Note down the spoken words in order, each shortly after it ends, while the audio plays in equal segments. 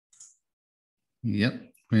Yep,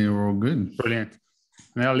 we're all good. Brilliant.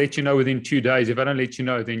 And I'll let you know within 2 days. If I don't let you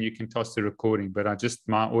know, then you can toss the recording. But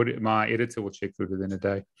my editor will check through within a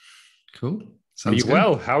day. Cool. Are you Sounds good.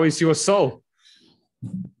 well? How is your soul?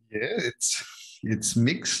 Yeah, it's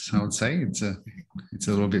mixed. I would say it's a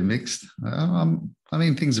little bit mixed. I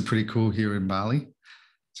mean, things are pretty cool here in Bali,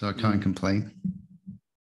 so I can't complain.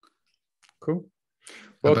 Cool.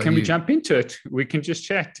 Well, can we jump into it? We can just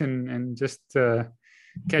chat and just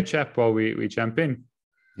catch up while we jump in.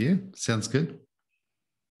 Yeah, sounds good.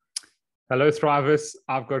 Hello, Thrivers.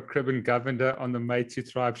 I've got Kriben Govender on the Made to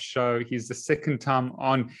Thrive show. He's the second time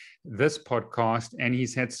on this podcast, and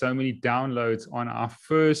he's had so many downloads on our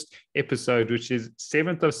first episode, which is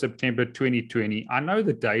 7th of September, 2020. I know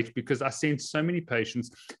the date because I sent so many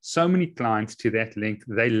patients, so many clients to that link.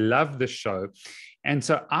 They love the show. And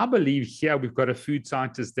so I believe here we've got a food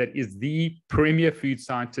scientist that is the premier food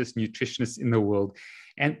scientist, nutritionist in the world.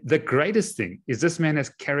 And the greatest thing is this man has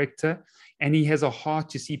character and he has a heart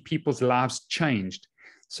to see people's lives changed.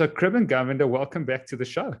 So Kriben Govender, welcome back to the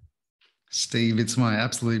show. Steve, it's my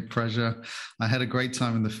absolute pleasure. I had a great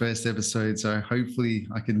time in the first episode, so hopefully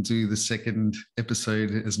I can do the second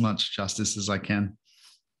episode as much justice as I can.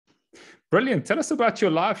 Brilliant. Tell us about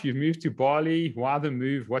your life. You've moved to Bali. Why the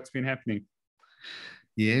move? What's been happening?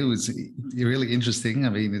 Yeah, it was really interesting. I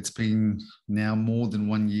mean, it's been now more than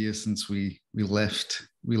 1 year since we left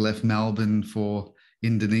Melbourne for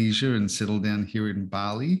Indonesia and settled down here in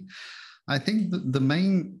Bali. I think the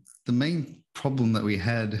main problem that we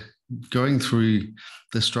had going through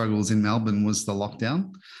the struggles in Melbourne was the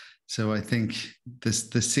lockdown. So I think the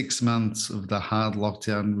 6 months of the hard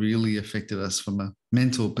lockdown really affected us from a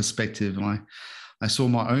mental perspective. And I saw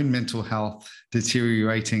my own mental health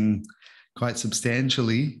deteriorating quite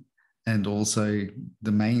substantially. And also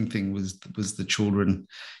the main thing was the children,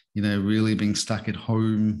 really being stuck at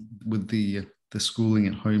home with the schooling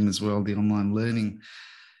at home as well, the online learning.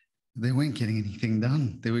 They weren't getting anything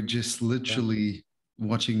done. They were just literally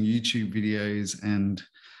watching YouTube videos and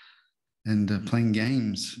playing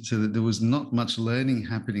games, so that there was not much learning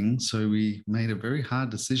happening. So we made a very hard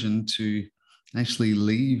decision to actually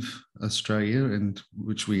leave Australia, and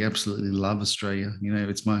which we absolutely love Australia.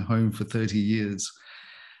 It's my home for 30 years,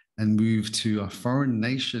 and move to a foreign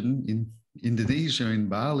nation in Indonesia, in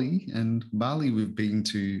Bali. And Bali we've been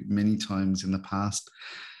to many times in the past.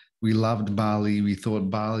 We loved Bali. We thought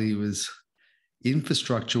Bali was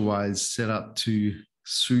infrastructure-wise set up to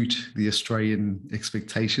suit the Australian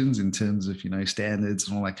expectations in terms of, standards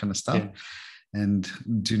and all that kind of stuff. Yeah. And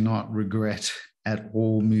do not regret at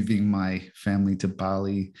all moving my family to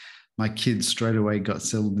Bali. My kids straight away got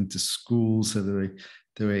settled into school, so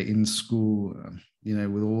they were in school,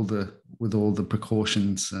 with all the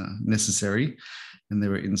precautions necessary, and they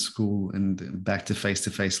were in school and back to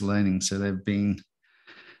face-to-face learning. So they've been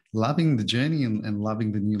loving the journey and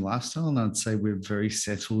loving the new lifestyle. And I'd say we're very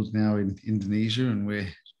settled now in Indonesia, and we're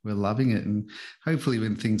loving it. And hopefully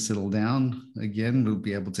when things settle down again, we'll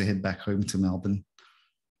be able to head back home to Melbourne.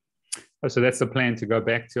 Oh, so that's the plan, to go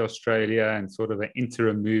back to Australia and sort of an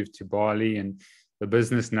interim move to Bali. And the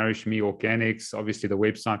business, Nourishme Organics, obviously the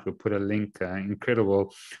website, we'll put a link,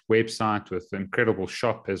 incredible website with incredible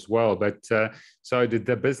shop as well. But so did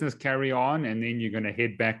the business carry on, and then you're going to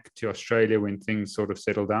head back to Australia when things sort of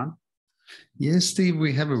settle down? Yes, Steve,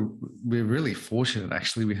 we're really fortunate,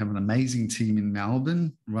 actually. We have an amazing team in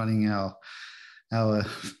Melbourne running our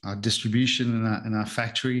distribution and our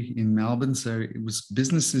factory in Melbourne. So it was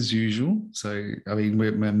business as usual. So, I mean,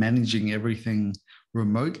 we're managing everything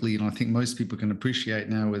remotely. And I think most people can appreciate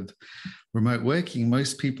now with remote working,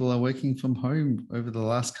 most people are working from home over the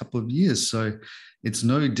last couple of years. So it's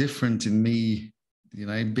no different in me,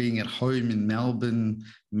 being at home in Melbourne,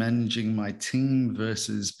 managing my team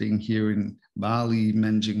versus being here in Bali,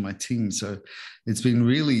 managing my team. So it's been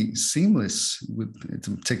really seamless.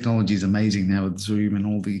 Technology is amazing now with Zoom and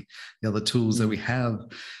all the other tools that we have.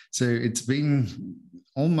 So it's been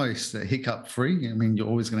almost hiccup free. I mean, you're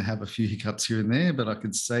always going to have a few hiccups here and there, but I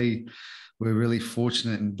could say we're really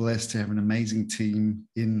fortunate and blessed to have an amazing team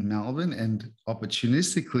in Melbourne, and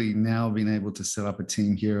opportunistically now being able to set up a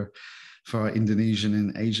team here for our Indonesian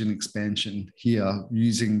and Asian expansion here,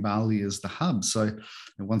 using Bali as the hub. So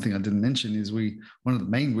one thing I didn't mention is one of the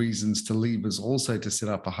main reasons to leave was also to set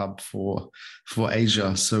up a hub for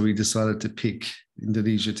Asia. So we decided to pick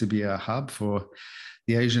Indonesia to be our hub for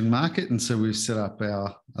the Asian market. And so we've set up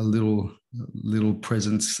a little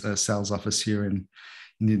presence sales office here in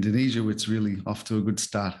Indonesia, which is really off to a good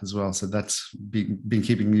start as well. So that's been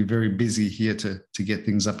keeping me very busy here to get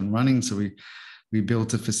things up and running. So we We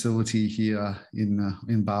built a facility here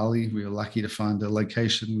in Bali. We were lucky to find a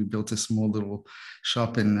location. We built a small little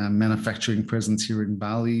shop and manufacturing presence here in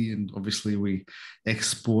Bali. And obviously we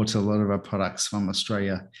export a lot of our products from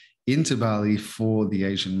Australia into Bali for the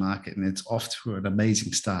Asian market. And it's off to an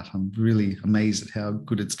amazing start. I'm really amazed at how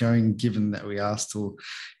good it's going, given that we are still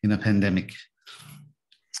in a pandemic.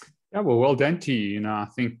 Yeah, well done to you. You know, I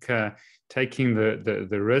think taking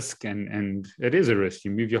the risk, and it is a risk.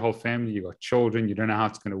 You move your whole family, you've got children, you don't know how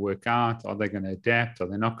it's going to work out. Are they going to adapt? Are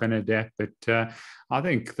they not going to adapt? But I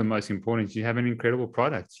think the most important is you have an incredible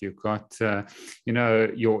product. You've got, you know,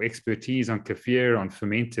 your expertise on kefir, on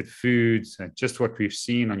fermented foods, just what we've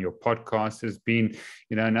seen on your podcast has been,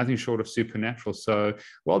 you know, nothing short of supernatural. So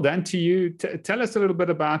well done to you. Tell us a little bit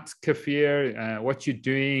about kefir, what you're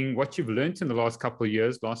doing, what you've learned in the last couple of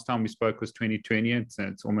years. Last time we spoke was 2020.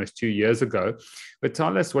 It's almost 2 years ago. But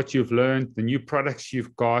tell us what you've learned, the new products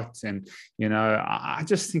you've got. And, you know, I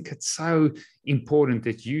just think it's so important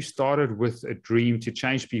that you started with a dream to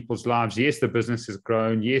change people's lives. Yes, the business has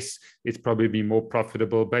grown. Yes, it's probably been more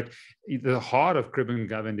profitable, but the heart of Kriben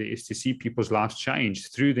Govender is to see people's lives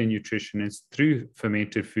change through their nutritionists, through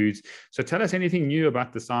fermented foods. So tell us anything new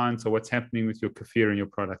about the science or what's happening with your kefir and your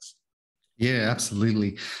products. Yeah,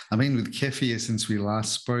 absolutely. I mean, with Kefir, since we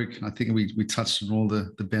last spoke, I think we touched on all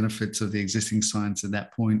the benefits of the existing science at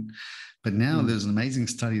that point. But now there's an amazing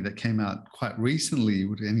study that came out quite recently, it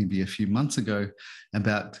would only be a few months ago,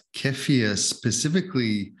 about Kefir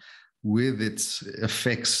specifically with its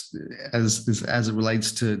effects as it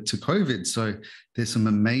relates to COVID. So there's some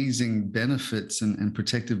amazing benefits and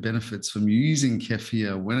protective benefits from using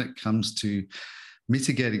Kefir when it comes to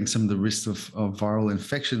mitigating some of the risks of viral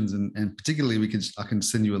infections. And particularly I can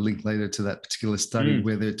send you a link later to that particular study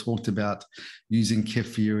where they talked about using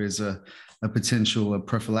Kefir as a potential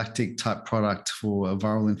prophylactic type product for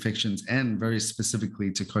viral infections and very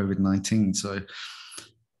specifically to COVID-19. So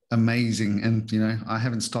amazing. And, you know, I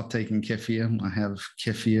haven't stopped taking Kefir. I have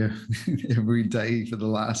Kefir every day for the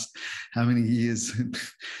last how many years.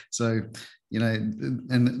 So, you know,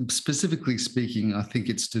 and specifically speaking, I think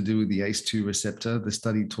it's to do with the ACE2 receptor. The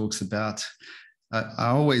study talks about, I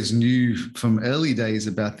always knew from early days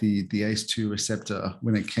about the ACE2 receptor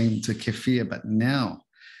when it came to Kefir, but now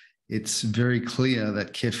it's very clear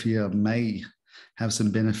that Kefir may have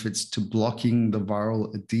some benefits to blocking the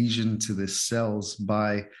viral adhesion to the cells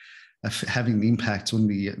by having the impact on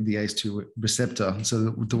the ACE2 receptor. So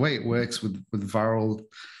the way it works with viral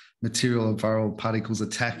material or viral particles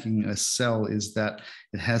attacking a cell is that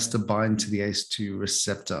it has to bind to the ACE2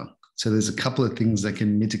 receptor. So there's a couple of things that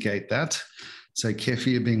can mitigate that. So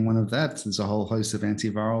Kefir being one of that. There's a whole host of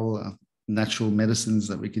antiviral natural medicines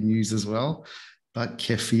that we can use as well. But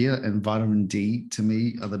Kefir and vitamin D, to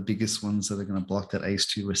me, are the biggest ones that are going to block that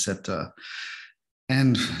ACE2 receptor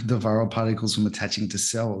and the viral particles from attaching to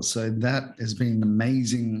cells. So that has been an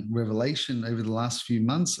amazing revelation over the last few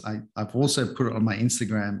months. I've also put it on my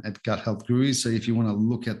Instagram at Gut Health Gurus. So if you want to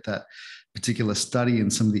look at that particular study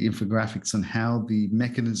and some of the infographics on how the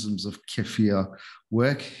mechanisms of Kefir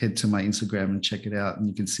work, head to my Instagram and check it out. And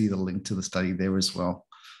you can see the link to the study there as well.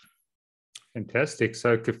 Fantastic.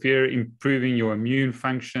 So kefir improving your immune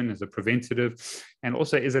function as a preventative. And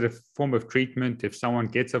also, is it a form of treatment if someone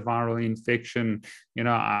gets a viral infection? You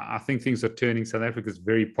know, I think things are turning. South Africa is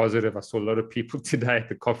very positive. I saw a lot of people today at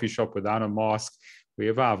the coffee shop without a mask.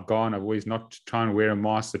 Wherever I've gone, I've always not trying to wear a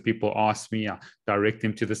mask. So people ask me, I direct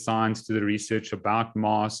them to the science, to the research about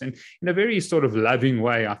masks, and in a very sort of loving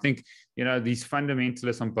way. I think, you know, these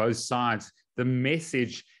fundamentalists on both sides, the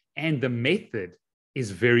message and the method is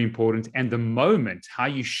very important. And the moment, how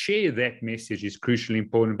you share that message is crucially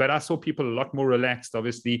important. But I saw people a lot more relaxed.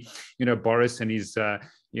 Obviously, you know, Boris and his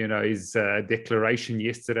declaration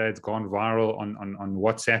yesterday, it's gone viral on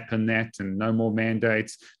WhatsApp and that, and no more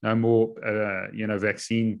mandates, no more,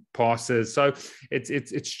 vaccine passes. So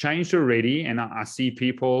it's changed already. And I see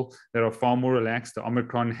people that are far more relaxed. The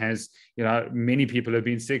Omicron has, you know, many people have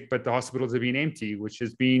been sick, but the hospitals have been empty, which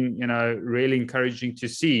has been, you know, really encouraging to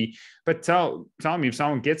see. But tell me, if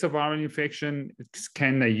someone gets a viral infection,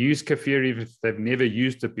 can they use kefir if they've never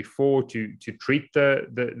used it before to treat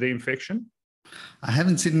the infection? I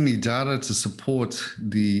haven't seen any data to support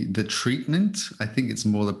the treatment. I think it's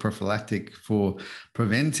more the prophylactic for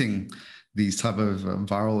preventing these type of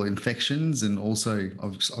viral infections and also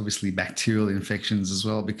obviously bacterial infections as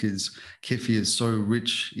well, because kefir is so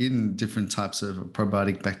rich in different types of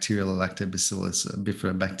probiotic bacteria, lactobacillus,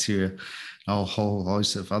 bifidobacteria, a whole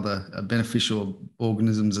host of other beneficial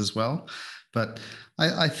organisms as well. But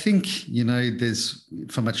I think, you know, there's,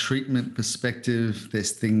 from a treatment perspective,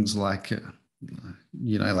 there's things like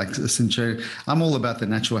like Cincho. I'm all about the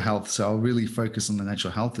natural health, so I'll really focus on the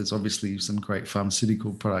natural health. There's obviously some great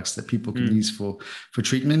pharmaceutical products that people can use for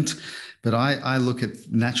treatment, but I look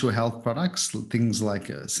at natural health products, things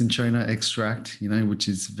like cinchona extract, which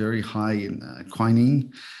is very high in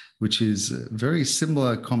quinine, which is a very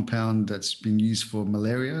similar compound that's been used for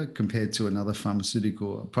malaria compared to another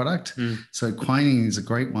pharmaceutical product. So quinine is a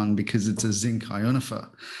great one because it's a zinc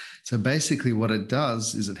ionophore. So basically what it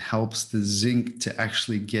does is it helps the zinc to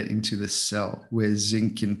actually get into the cell where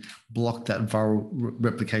zinc can block that viral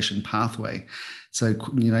replication pathway. So,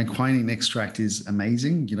 quinine extract is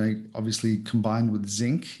amazing. Obviously combined with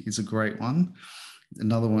zinc is a great one.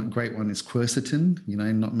 Another great one is quercetin.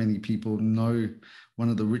 Not many people know one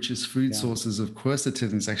of the richest food sources of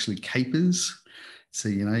quercetin is actually capers. So,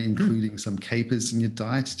 including some capers in your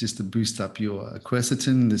diet just to boost up your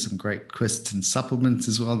quercetin. There's some great quercetin supplements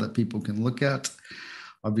as well that people can look at.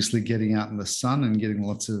 Obviously, getting out in the sun and getting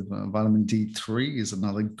lots of vitamin D3 is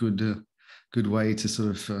another good way to sort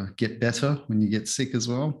of get better when you get sick as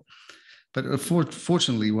well. But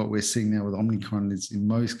fortunately, what we're seeing now with Omicron is in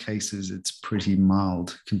most cases, it's pretty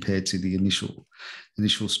mild compared to the initial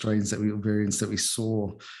variants that we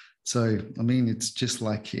saw. So, it's just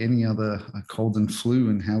like any other cold and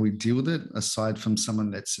flu and how we deal with it, aside from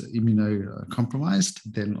someone that's immunocompromised,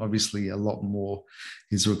 then obviously a lot more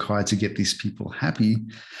is required to get these people happy.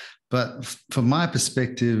 But from my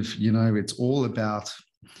perspective, it's all about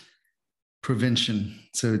prevention.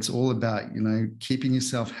 So it's all about, keeping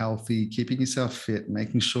yourself healthy, keeping yourself fit,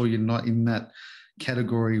 making sure you're not in that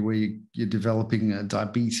category where you're developing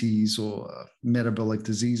diabetes or metabolic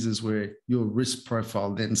diseases where your risk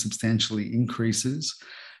profile then substantially increases.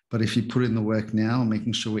 But if you put in the work now,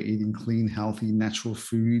 making sure we're eating clean, healthy, natural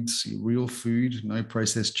foods, real food, no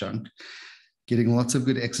processed junk, getting lots of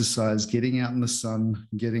good exercise, getting out in the sun,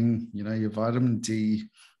 getting, your vitamin D,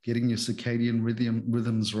 getting your circadian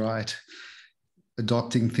rhythms right,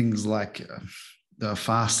 adopting things like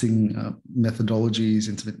fasting methodologies,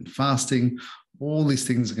 intermittent fasting, all these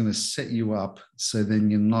things are going to set you up so then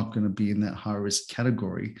you're not going to be in that high risk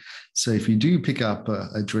category. So if you do pick up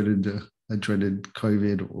a dreaded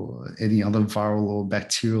COVID or any other viral or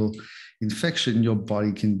bacterial infection, your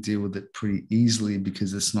body can deal with it pretty easily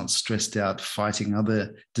because it's not stressed out fighting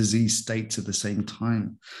other disease states at the same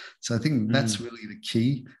time. So I think that's really the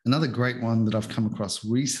key. Another great one that I've come across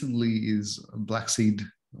recently is black seed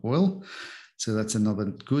oil. So that's another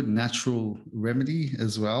good natural remedy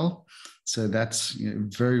as well. So that's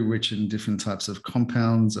very rich in different types of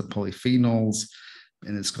compounds, polyphenols,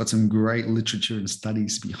 and it's got some great literature and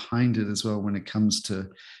studies behind it as well when it comes to,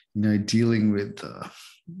 dealing with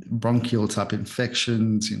bronchial type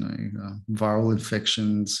infections, viral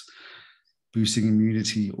infections, boosting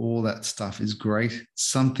immunity, all that stuff is great.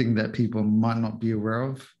 Something that people might not be aware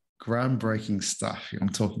of, groundbreaking stuff I'm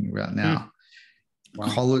talking about now. Wow.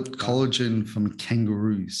 Collagen from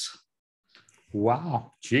kangaroos.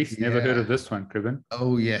 Wow. Jeez, never heard of this one, Kriben.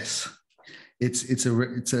 Oh, yes. It's a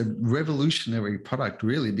revolutionary product,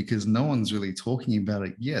 really, because no one's really talking about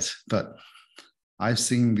it yet. But I've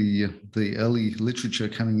seen the early literature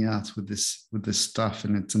coming out with this stuff,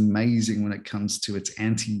 and it's amazing when it comes to its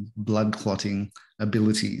anti-blood clotting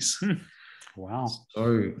abilities. Wow.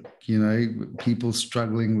 So, people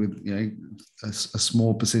struggling with, a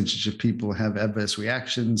small percentage of people have adverse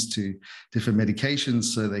reactions to different medications,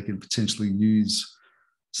 so they can potentially use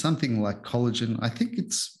something like collagen. I think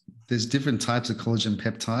there's different types of collagen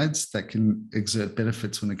peptides that can exert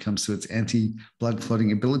benefits when it comes to its anti-blood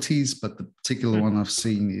clotting abilities, but the particular one I've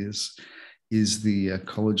seen is the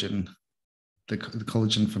collagen, the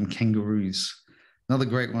collagen from kangaroos. Another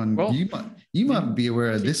great one. Well, you might be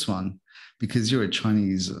aware of this one because you're a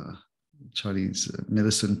Chinese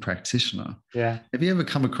medicine practitioner. Yeah. Have you ever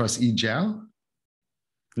come across Jiao?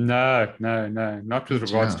 No. Not with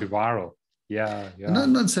regards to viral. Yeah.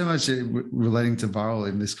 Not so much relating to viral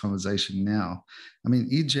in this conversation now. I mean,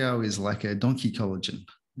 Jiao is like a donkey collagen,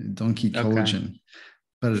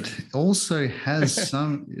 but it also has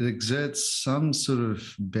it exerts some sort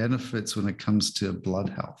of benefits when it comes to blood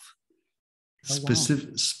health.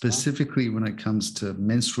 Specifically when it comes to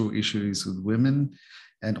menstrual issues with women,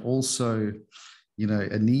 and also,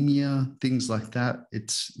 anemia, things like that.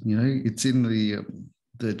 It's in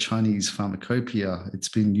the Chinese pharmacopoeia. It's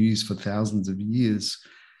been used for thousands of years.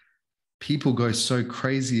 People go so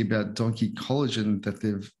crazy about donkey collagen that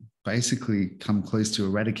they've basically come close to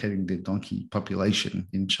eradicating their donkey population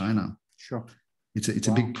in China. Sure. It's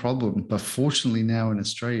a big problem. But fortunately now in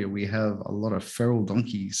Australia, we have a lot of feral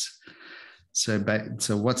donkeys. So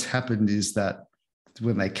what's happened is that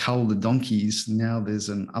when they cull the donkeys, now there's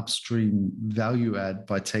an upstream value add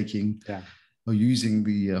by taking or using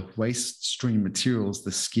the waste stream materials,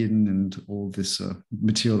 the skin and all this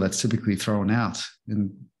material that's typically thrown out,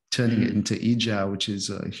 and turning it into ijao, which is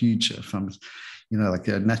a huge like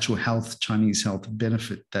a natural health, Chinese health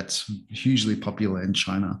benefit that's hugely popular in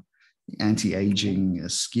China. Anti-aging,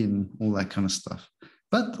 skin, all that kind of stuff.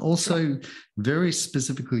 But also very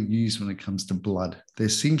specifically used when it comes to blood. There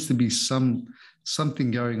seems to be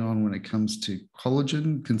something going on when it comes to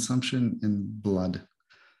collagen consumption in blood.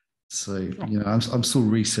 So, I'm still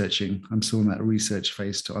researching. I'm still in that research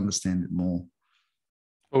phase to understand it more.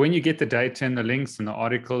 Well, when you get the data and the links and the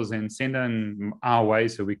articles, and send them our way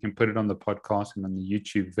so we can put it on the podcast and on the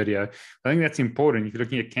YouTube video. I think that's important. If you're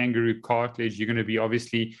looking at kangaroo cartilage, you're going to be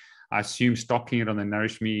obviously, I assume, stocking it on the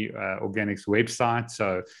Nourishme Organics website.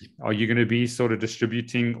 So are you going to be sort of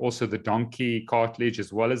distributing also the donkey cartilage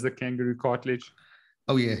as well as the kangaroo cartilage?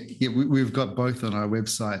 Oh, yeah. Yeah, we've got both on our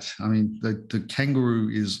website. I mean, the kangaroo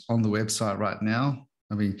is on the website right now.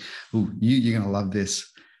 I mean, you're going to love this.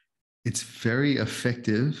 It's very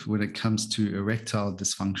effective when it comes to erectile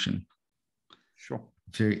dysfunction. Sure.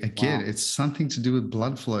 It's something to do with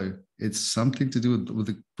blood flow. It's something to do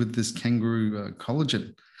with this kangaroo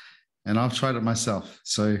collagen. And I've tried it myself,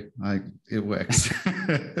 so it works.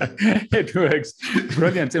 It works.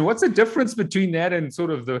 Brilliant. And what's the difference between that and sort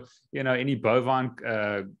of the, any bovine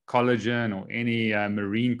collagen or any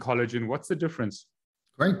marine collagen? What's the difference?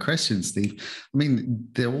 Great question, Steve. I mean,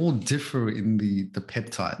 they all differ in the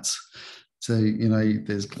peptides. So,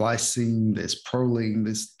 there's glycine, there's proline,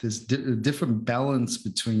 there's a different balance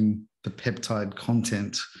between the peptide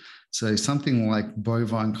content. So something like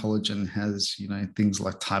bovine collagen has, things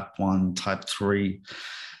like type 1, type 3.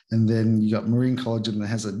 And then you got marine collagen that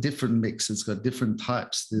has a different mix. It's got different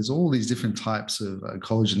types. There's all these different types of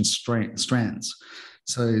collagen strands.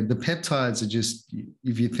 So the peptides are just,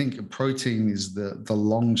 if you think a protein is the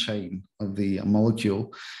long chain of the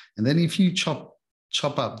molecule, and then if you chop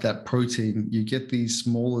up that protein, you get these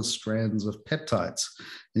smaller strands of peptides.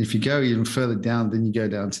 And if you go even further down, then you go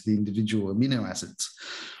down to the individual amino acids.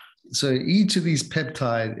 So each of these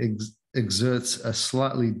peptides exerts a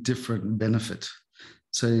slightly different benefit.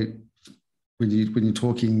 So when you're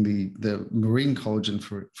talking the marine collagen,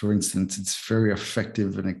 for instance, it's very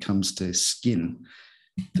effective when it comes to skin.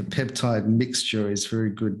 The peptide mixture is very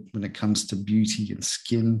good when it comes to beauty and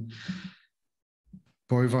skin.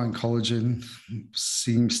 Bovine collagen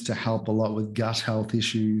seems to help a lot with gut health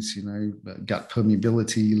issues, gut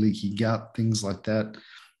permeability, leaky gut, things like that.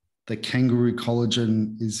 The kangaroo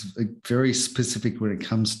collagen is very specific when it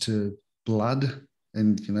comes to blood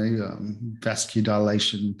and,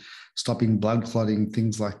 vasodilation, stopping blood clotting,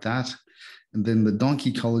 things like that. And then the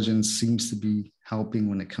donkey collagen seems to be helping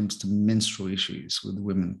when it comes to menstrual issues with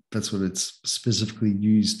women. That's what it's specifically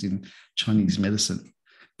used in Chinese medicine.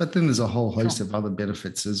 But then there's a whole host of other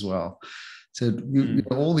benefits as well. So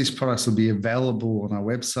all these products will be available on our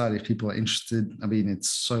website if people are interested. I mean, it's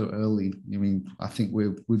so early. I mean, I think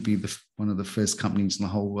we'd be one of the first companies in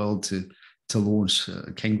the whole world to launch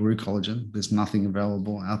kangaroo collagen. There's nothing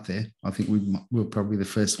available out there. I think we're probably the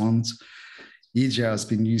first ones. Ijao has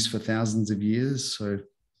been used for thousands of years,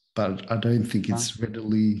 but I don't think it's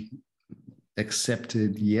readily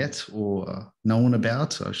accepted yet or known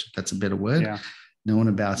about. That's a better word. Yeah. Known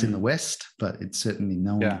about in the West, but it's certainly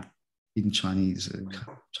known in Chinese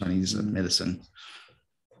medicine.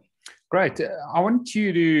 Great. I want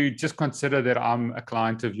you to just consider that I'm a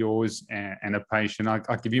client of yours and a patient.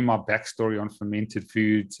 I'll give you my backstory on fermented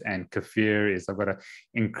foods and Kefir. I've got an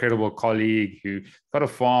incredible colleague who got a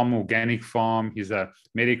farm, organic farm. He's a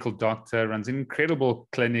medical doctor, runs an incredible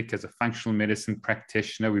clinic as a functional medicine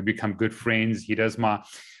practitioner. We've become good friends. He does my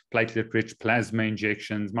platelet-rich plasma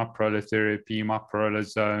injections, my prolotherapy, my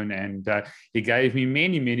prolozone. And he gave me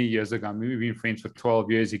many, many years ago, I mean, we've been friends for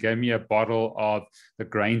 12 years. He gave me a bottle of the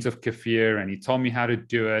grains of Kefir and he told me how to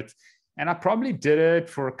do it. And I probably did it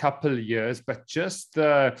for a couple of years, but just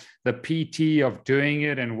the PT of doing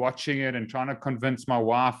it and watching it and trying to convince my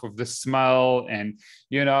wife of the smell. And,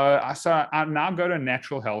 so I now go to a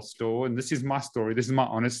natural health store, and this is my story. This is my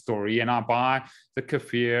honest story. And I buy the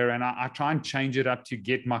Kefir and I try and change it up to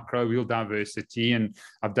get microbial diversity. And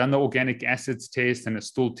I've done the organic acids test and a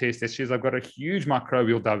stool test that shows I've got a huge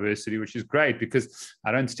microbial diversity, which is great because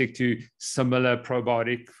I don't stick to similar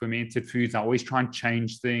probiotic fermented foods. I always try and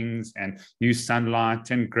change things. And and use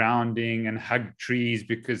sunlight and grounding and hug trees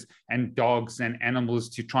and dogs and animals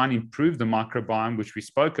to try and improve the microbiome, which we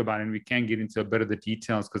spoke about. And we can get into a bit of the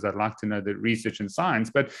details because I'd like to know the research and science,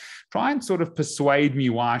 but try and sort of persuade me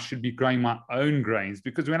why I should be growing my own grains.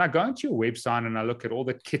 Because when I go into your website and I look at all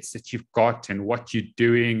the kits that you've got and what you're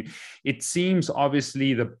doing, it seems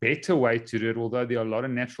obviously the better way to do it, although there are a lot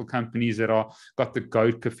of natural companies that are got the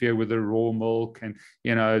goat kefir with the raw milk and,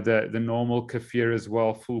 you know, the normal kefir as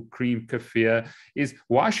well, full cream kefir. Is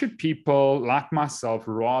why should people like myself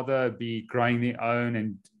rather be growing their own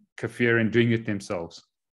and kefir and doing it themselves?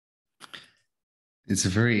 It's a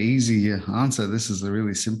very easy answer. This is a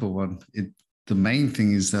really simple one. The main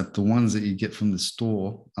thing is that the ones that you get from the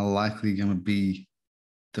store are likely going to be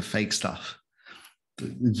the fake stuff.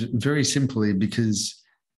 Very simply because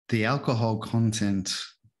the alcohol content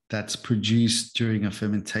that's produced during a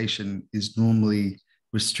fermentation is normally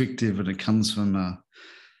restrictive when it comes from a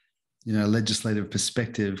legislative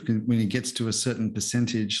perspective. When it gets to a certain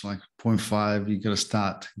percentage, like 0.5, you've got to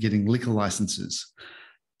start getting liquor licenses.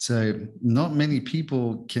 So not many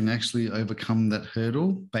people can actually overcome that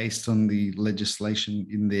hurdle based on the legislation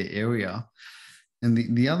in their area. And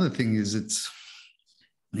the other thing is it's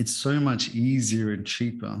so much easier and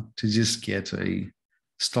cheaper to just get a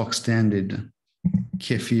stock standard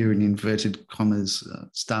kefir in inverted commas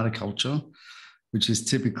starter culture, which is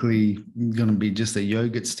typically going to be just a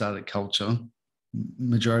yogurt starter culture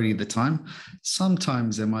majority of the time.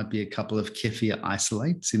 Sometimes there might be a couple of kefir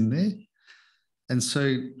isolates in there. And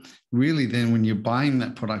so really then when you're buying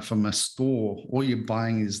that product from a store, all you're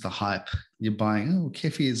buying is the hype. You're buying, oh,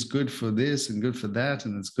 kefir is good for this and good for that,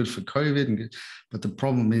 and it's good for COVID. But the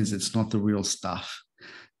problem is it's not the real stuff,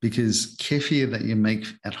 because kefir that you make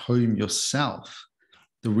at home yourself,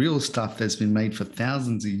 the real stuff that's been made for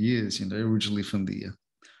thousands of years, originally from the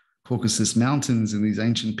Caucasus Mountains and these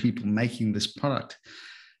ancient people making this product,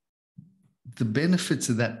 the benefits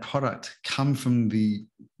of that product come from the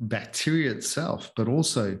bacteria itself, but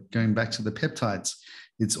also going back to the peptides,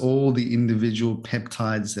 it's all the individual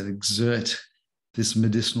peptides that exert this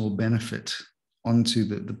medicinal benefit onto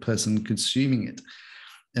the person consuming it.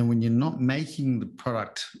 And when you're not making the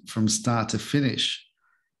product from start to finish,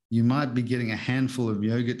 you might be getting a handful of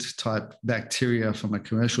yogurt type bacteria from a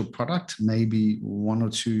commercial product, maybe one or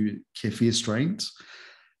two kefir strains,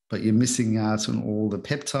 but you're missing out on all the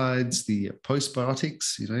peptides, the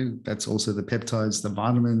postbiotics, that's also the peptides, the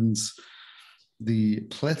vitamins, the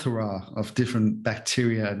plethora of different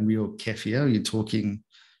bacteria and real kefir. You're talking,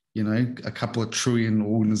 a couple of trillion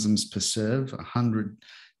organisms per serve, 100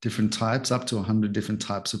 different types, up to 100 different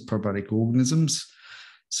types of probiotic organisms.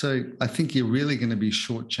 So I think you're really going to be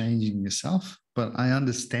shortchanging yourself, but I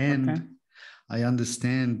understand. Okay. I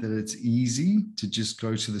understand that it's easy to just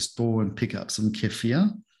go to the store and pick up some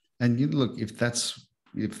kefir. And look, if that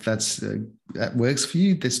works for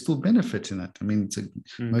you, there's still benefit in it. I mean,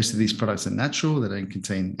 most of these products are natural. They don't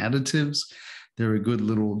contain additives. They're a good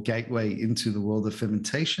little gateway into the world of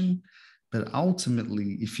fermentation. But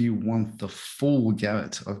ultimately, if you want the full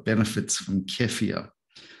gamut of benefits from kefir,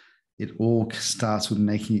 it all starts with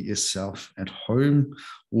making it yourself at home,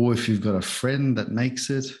 or if you've got a friend that makes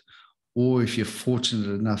it, or if you're fortunate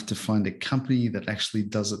enough to find a company that actually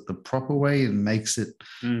does it the proper way and makes it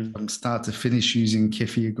from start to finish using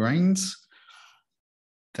kefir grains,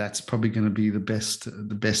 that's probably going to be the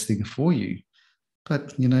best thing for you.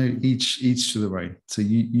 But, each to their own. So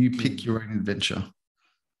you pick your own adventure.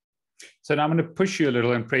 So now I'm going to push you a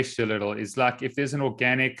little and press you a little. It's like if there's an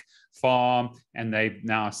organic farm and they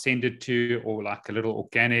now send it to, or like a little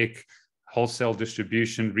organic wholesale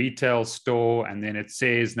distribution retail store, and then it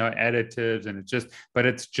says no additives, and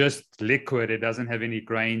it's just liquid. It doesn't have any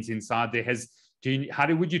grains inside there.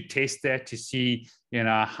 Would you test that to see,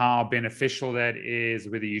 how beneficial that is,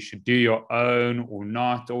 whether you should do your own or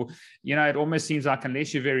not? Or, it almost seems like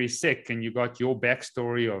unless you're very sick and you got your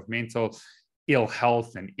backstory of mental ill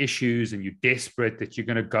health and issues, and you're desperate, that you're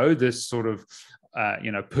going to go this sort of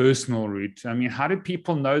personal route. I mean, how do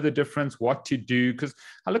people know the difference, what to do? Because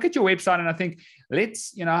I look at your website and I think,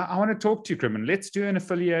 I want to talk to you, Kriben. Let's do an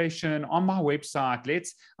affiliation on my website.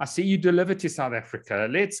 I see you deliver to South Africa.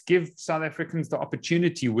 Let's give South Africans the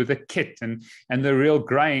opportunity with a kit and the real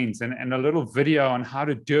grains and a little video on how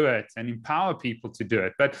to do it and empower people to do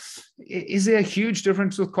it. But is there a huge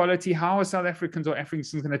difference with quality? How are South Africans or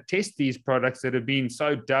Africans going to test these products that have been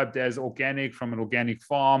so dubbed as organic from an organic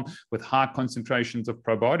farm with high concentrations of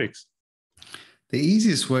probiotics? The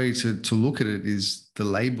easiest way to look at it is the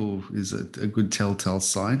label is a good telltale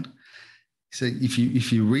sign. So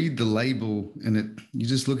if you read the label and you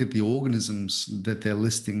just look at the organisms that they're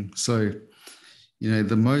listing. So,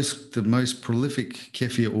 the most prolific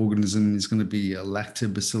kefir organism is going to be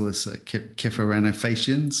Lactobacillus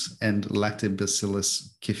kefiranophaciens and Lactobacillus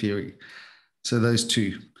kefiri. So those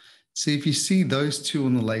two. So if you see those two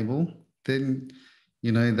on the label, then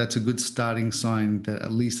that's a good starting sign that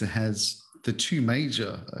at least it has the two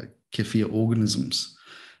major kefir organisms.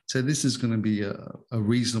 So this is going to be a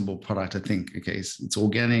reasonable product, I think. Okay, it's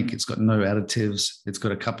organic, it's got no additives, it's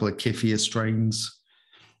got a couple of kefir strains.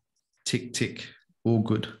 Tick, tick, all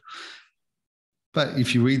good. But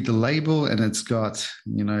if you read the label and it's got,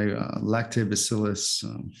 Lactobacillus,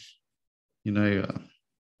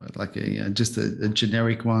 like just a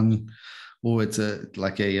generic one, or it's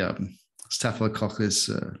like a Staphylococcus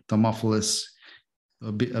thermophilus,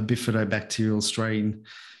 a bifidobacterial strain,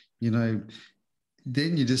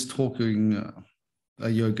 then you're just talking a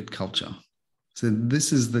yogurt culture. So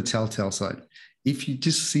this is the telltale sign. If you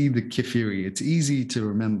just see the kefiri, it's easy to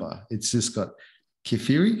remember. It's just got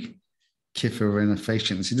kefiri,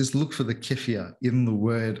 kefiranophaciens. You just look for the kefir in the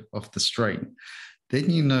word of the strain.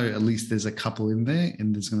 Then at least there's a couple in there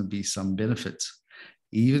and there's going to be some benefits.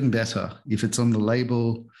 Even better, if it's on the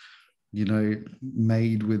label,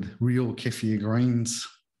 made with real kefir grains,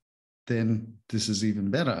 then this is even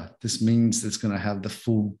better. This means it's going to have the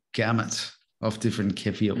full gamut of different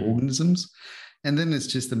kefir organisms. And then it's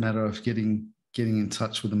just a matter of getting in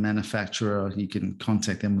touch with the manufacturer. You can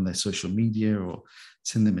contact them on their social media or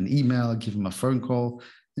send them an email, give them a phone call,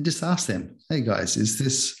 and just ask them, hey guys, is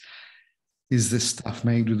this stuff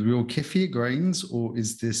made with real kefir grains, or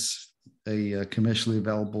is this a commercially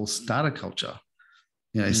available starter culture?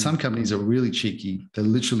 Some companies are really cheeky. They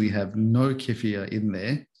literally have no kefir in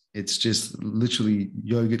there. It's just literally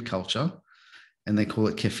yogurt culture, and they call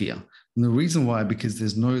it kefir. And the reason why, because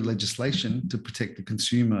there's no legislation to protect the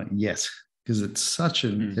consumer yet, because it's such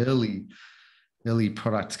an early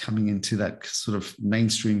product coming into that sort of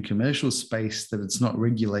mainstream commercial space that it's not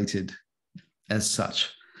regulated as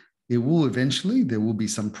such. It will eventually, there will be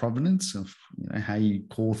some provenance of how you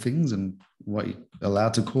call things and what you're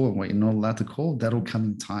allowed to call and what you're not allowed to call. That'll come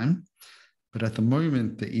in time. But at the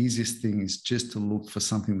moment, the easiest thing is just to look for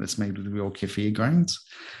something that's made with real kefir grains.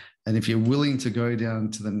 And if you're willing to go down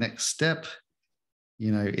to the next step,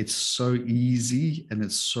 it's so easy and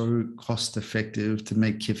it's so cost effective to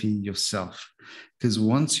make kefir yourself. Because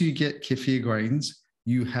once you get kefir grains,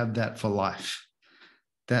 you have that for life.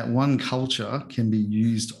 That one culture can be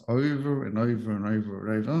used over and over and over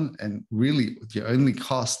and over. And really, your only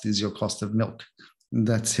cost is your cost of milk. And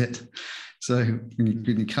that's it. So when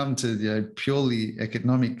you come to purely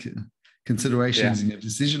economic considerations in your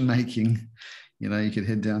decision making, you could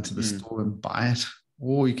head down to the store and buy it,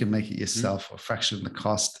 or you can make it yourself for a fraction of the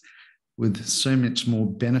cost with so much more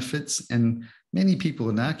benefits. And many people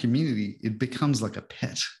in our community, it becomes like a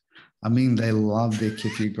pet. I mean, they love their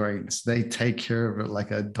kefir grains. They take care of it like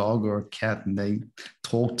a dog or a cat, and they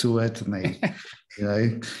talk to it, and they,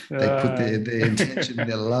 they put their intention,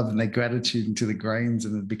 their love, and their gratitude into the grains,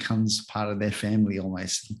 and it becomes part of their family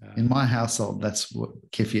almost. In my household, that's what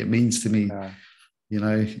kefir means to me.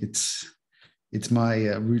 It's my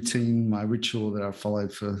routine, my ritual that I've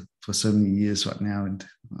followed for so many years right now, and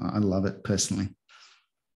I love it personally.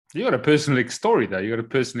 You got a personal story, though. You got a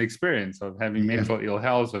personal experience of having mental ill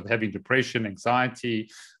health, of having depression, anxiety,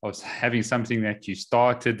 of having something that you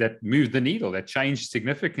started that moved the needle, that changed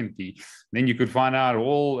significantly. Then you could find out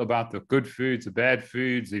all about the good foods, the bad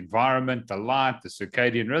foods, the environment, the light, the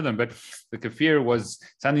circadian rhythm. But the kefir was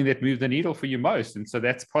something that moved the needle for you most. And so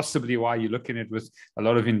that's possibly why you're looking at it with a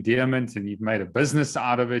lot of endearment, and you've made a business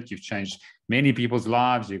out of it. You've changed many people's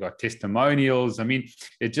lives. You've got testimonials. I mean,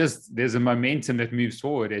 there's a momentum that moves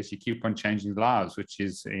forward as you keep on changing lives, which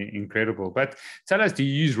is incredible. But tell us, do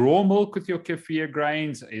you use raw milk with your kefir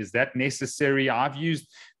grains? Is that necessary? I've used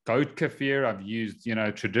goat kefir. I've used,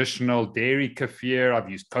 traditional dairy kefir. I've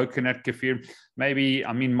used coconut kefir. Maybe,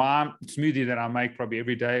 my smoothie that I make probably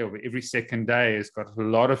every day or every second day has got a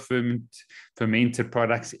lot of fermented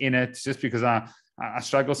products in it, just because I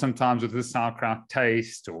struggle sometimes with the sauerkraut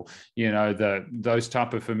taste, or, those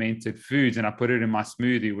type of fermented foods, and I put it in my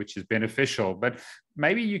smoothie, which is beneficial. But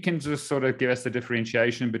maybe you can just sort of give us the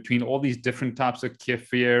differentiation between all these different types of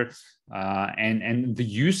kefir and the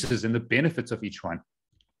uses and the benefits of each one.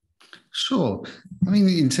 Sure.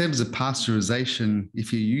 In terms of pasteurization,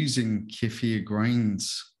 if you're using kefir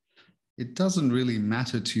grains, it doesn't really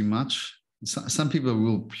matter too much. Some people are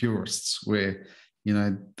real purists where,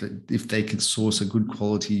 if they can source a good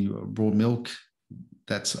quality raw milk,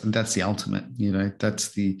 that's the ultimate.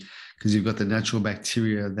 Because you've got the natural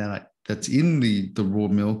bacteria that's in the raw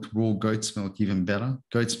milk, raw goat's milk, even better.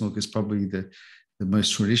 Goat's milk is probably the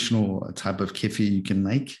most traditional type of kefir you can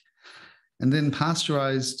make. And then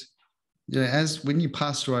pasteurized, as when you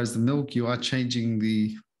pasteurize the milk, you are changing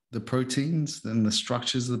the proteins and the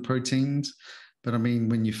structures of the proteins. But I mean,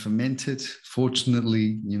 when you ferment it,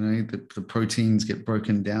 fortunately, the proteins get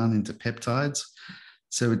broken down into peptides.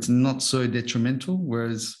 So it's not so detrimental.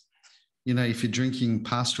 Whereas, if you're drinking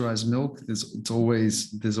pasteurized milk, there's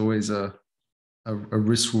always a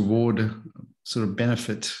risk reward sort of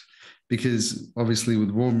benefit, because obviously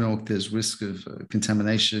with raw milk, there's risk of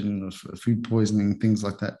contamination, of food poisoning, things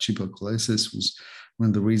like that. Tuberculosis was one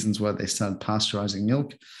of the reasons why they started pasteurizing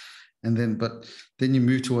milk. But then you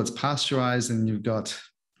move towards pasteurized, and you've got,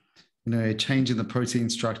 a change in the protein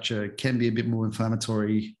structure. It can be a bit more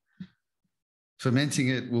inflammatory. Fermenting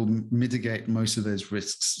it will mitigate most of those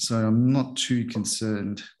risks. So I'm not too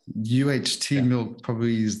concerned. UHT milk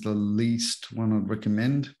probably is the least one I'd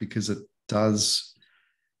recommend, because it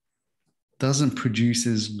doesn't produce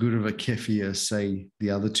as good of a kefir as, say, the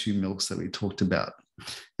other two milks that we talked about.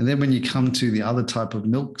 And then when you come to the other type of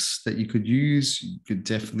milks that you could use, you could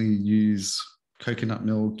definitely use coconut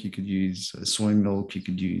milk, you could use soy milk, you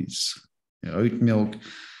could use oat milk.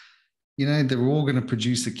 They're all going to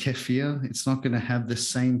produce a kefir. It's not going to have the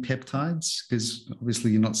same peptides, because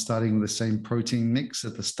obviously you're not starting with the same protein mix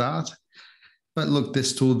at the start. But look, there's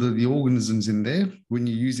still the organisms in there. When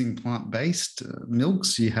you're using plant-based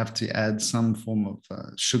milks, you have to add some form of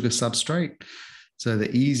sugar substrate. So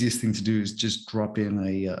the easiest thing to do is just drop in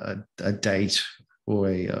a date, or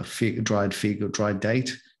a dried fig or dried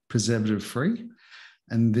date, preservative-free.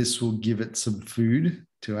 And this will give it some food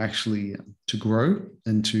to actually to grow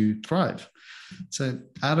and to thrive. So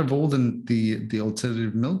out of all the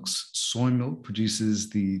alternative milks, soy milk produces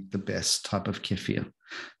the best type of kefir,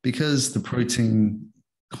 because the protein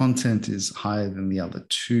content is higher than the other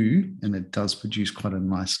two, and it does produce quite a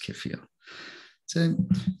nice kefir. So,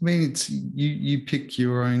 I mean, it's you pick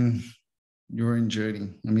your own journey.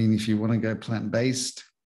 I mean, if you want to go plant-based,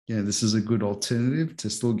 this is a good alternative to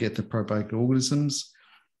still get the probiotic organisms.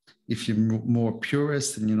 If you're more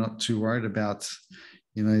purist and you're not too worried about,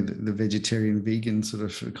 the vegetarian vegan sort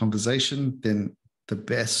of conversation, then the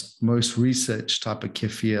best, most researched type of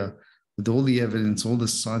kefir, with all the evidence, all the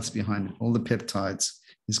science behind it, all the peptides,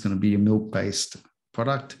 is going to be a milk-based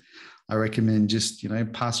product. I recommend just,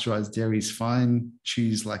 pasteurized dairy is fine.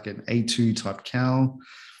 Choose like an A2 type cow,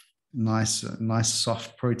 nice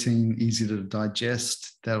soft protein, easy to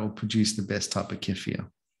digest. That will produce the best type of kefir.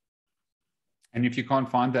 And if you can't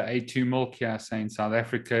find the A2 milk here, say in South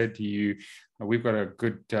Africa, we've got a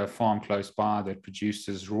good farm close by that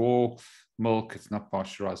produces raw milk. It's not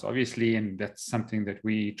pasteurized, obviously, and that's something that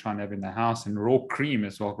we try and have in the house. And raw cream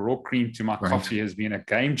as well. Raw cream to my coffee has been a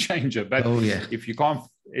game changer. But if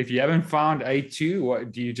you haven't found A2,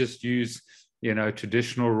 what do you just use?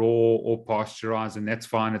 Traditional raw or pasteurized, and that's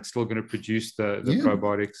fine. It's still going to produce the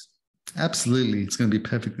probiotics. Absolutely. It's going to be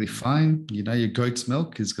perfectly fine. Your goat's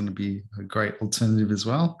milk is going to be a great alternative as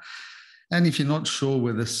well. And if you're not sure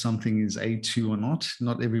whether something is A2 or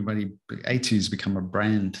not everybody, A2 has become a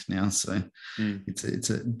brand now. So it's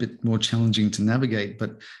a bit more challenging to navigate.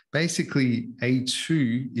 But basically,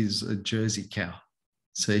 A2 is a Jersey cow.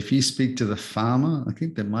 So if you speak to the farmer, I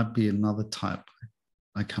think there might be another type.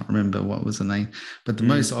 I can't remember what was the name, but the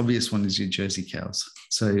most obvious one is your Jersey cows.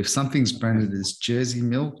 So if something's branded as Jersey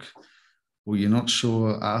milk, or you're not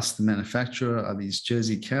sure, ask the manufacturer, are these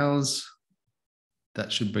Jersey cows?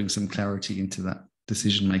 That should bring some clarity into that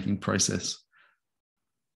decision-making process.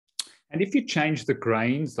 And if you change the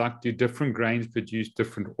grains, like do different grains produce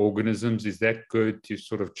different organisms? Is that good to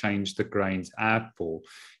sort of change the grains up, or,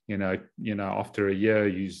 after a year,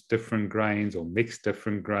 use different grains or mix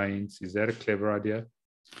different grains? Is that a clever idea?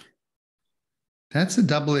 That's a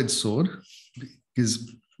double-edged sword,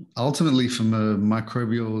 because ultimately, from a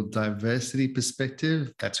microbial diversity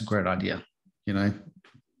perspective, that's a great idea.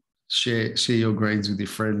 Share your grains with your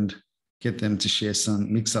friend, get them to share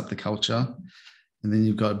some, mix up the culture, and then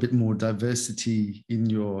you've got a bit more diversity in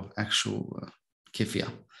your actual kefir.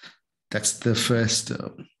 That's the first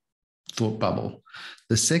thought bubble.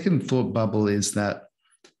 The second thought bubble is that,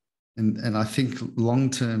 and I think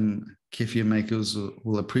long-term kefir makers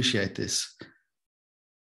will appreciate this,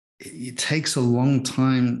 it takes a long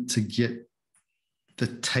time to get the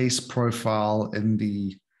taste profile and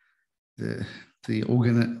the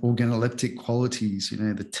organoleptic qualities,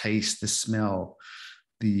 the taste, the smell,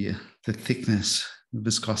 the thickness, the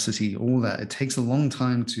viscosity, all that. It takes a long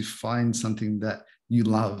time to find something that you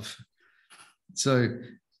love. So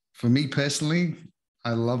for me personally,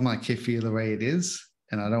 I love my kefir the way it is,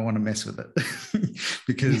 and I don't want to mess with it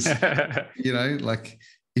because,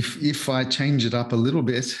 if I change it up a little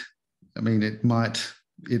bit, I mean, it might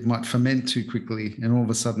ferment too quickly, and all of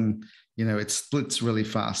a sudden, it splits really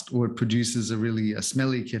fast, or it produces a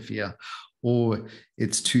smelly kefir, or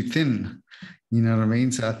it's too thin. You know what I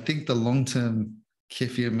mean? So I think the long-term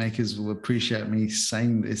kefir makers will appreciate me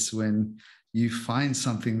saying this. When you find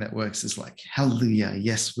something that works, it's like, hallelujah,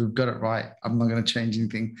 yes, we've got it right. I'm not going to change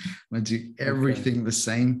anything. I'm going to do everything the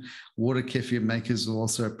same. Water kefir makers will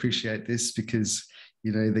also appreciate this, because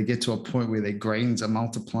they get to a point where their grains are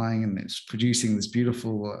multiplying and it's producing this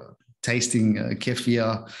beautiful tasting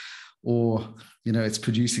kefir, or it's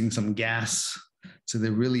producing some gas. So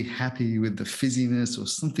they're really happy with the fizziness or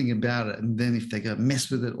something about it. And then if they go mess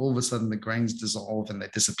with it, all of a sudden the grains dissolve and they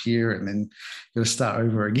disappear, and then you got to start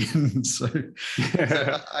over again. So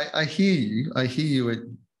I hear you. I hear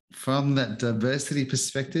you. From that diversity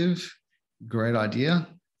perspective, great idea.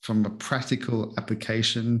 From a practical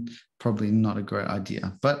application, probably not a great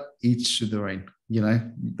idea, but each to their own,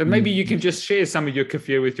 But maybe you can just share some of your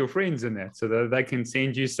kefir with your friends in that, so that they can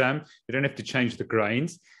send you some. You don't have to change the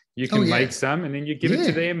grains. You can make some, and then you give it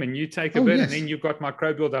to them, and you take a bit, and then you've got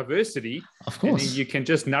microbial diversity. Of course. And then you can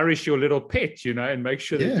just nourish your little pet, and make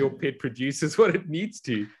sure that your pet produces what it needs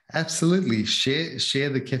to. Absolutely. Share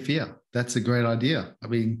the kefir. That's a great idea. I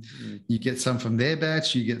mean, you get some from their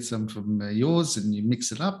batch, you get some from yours, and you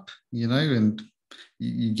mix it up, and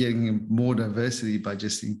you're getting more diversity by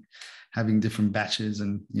just having different batches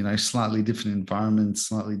and, slightly different environments,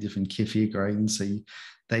 slightly different kefir grains. So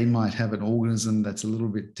they might have an organism that's a little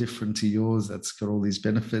bit different to yours, that's got all these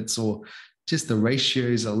benefits, or just the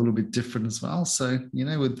ratios are a little bit different as well. So,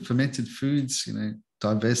 with fermented foods,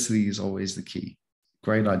 diversity is always the key.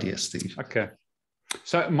 Great idea, Steve. Okay.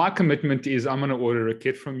 So my commitment is I'm going to order a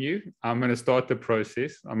kit from you. I'm going to start the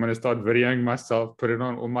process. I'm going to start videoing myself, put it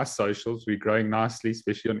on all my socials. We're growing nicely,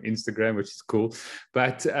 especially on Instagram, which is cool.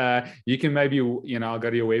 But you can maybe, I'll go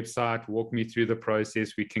to your website, walk me through the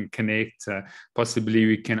process. We can connect. Possibly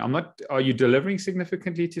we can. Are you delivering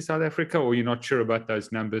significantly to South Africa, or you're not sure about those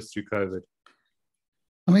numbers through COVID?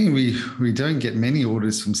 I mean, we don't get many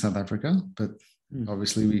orders from South Africa, but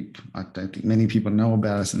obviously I don't think many people know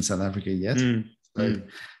about us in South Africa yet. So,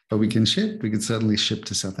 but we can ship. We can certainly ship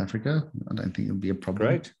to South Africa. I don't think it'll be a problem.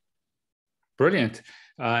 Great. Brilliant.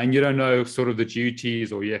 And you don't know sort of the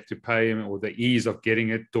duties, or you have to pay them, or the ease of getting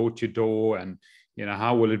it door to door, and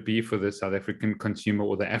how will it be for the South African consumer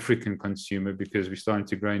or the African consumer, because we're starting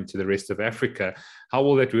to grow into the rest of Africa. How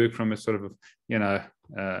will that work from a sort of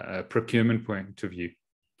a procurement point of view?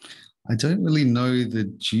 I don't really know the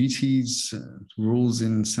duties rules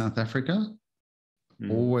in South Africa.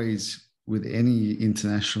 Always, with any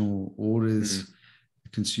international orders,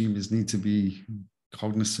 consumers need to be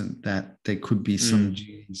cognizant that there could be some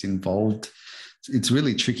duties involved. It's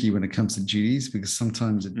really tricky when it comes to duties, because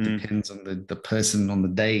sometimes it depends on the person on the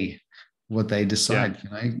day, what they decide.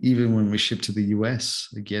 Even when we ship to the US,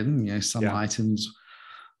 again, some items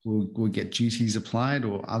will get duties applied,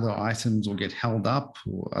 or other items will get held up,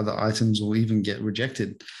 or other items will even get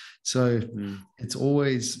rejected. So it's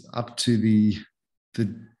always up to the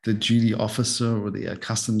duty officer or the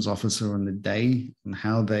customs officer on the day and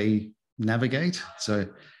how they navigate. So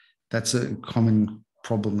that's a common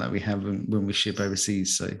problem that we have when we ship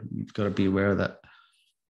overseas. So you've got to be aware of that.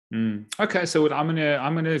 Okay, so what I'm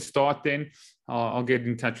gonna start then. I'll get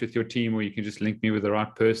in touch with your team, or you can just link me with the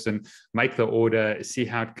right person, make the order, see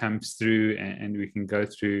how it comes through, and we can go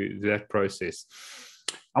through that process.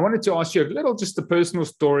 I wanted to ask you just a personal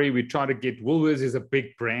story. We try to get, Woolworths is a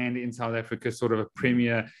big brand in South Africa, sort of a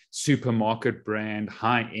premier supermarket brand,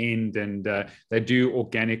 high end, and they do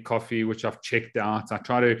organic coffee, which I've checked out.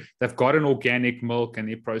 They've got an organic milk, and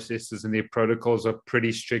their processes and their protocols are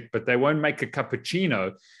pretty strict, but they won't make a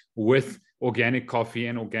cappuccino with organic coffee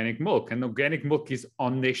and organic milk, and organic milk is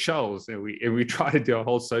on their shelves, and we try to do a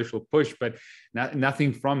whole social push, but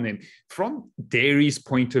nothing from them. From dairy's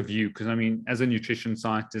point of view, because I mean, as a nutrition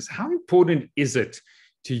scientist, how important is it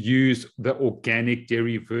to use the organic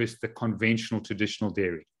dairy versus the conventional traditional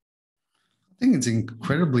dairy? I think it's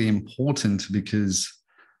incredibly important, because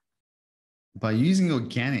by using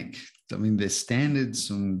organic, I mean, there's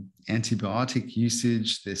standards on antibiotic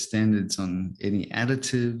usage, there's standards on any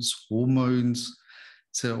additives, hormones.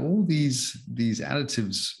 So all these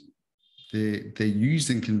additives, they're used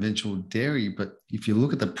in conventional dairy, but if you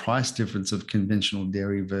look at the price difference of conventional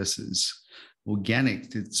dairy versus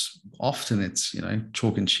organic, it's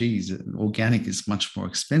chalk and cheese. Organic is much more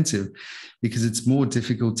expensive because it's more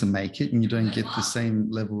difficult to make it, and you don't get the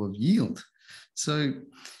same level of yield. So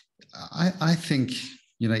I think,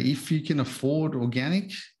 if you can afford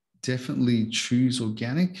organic, definitely choose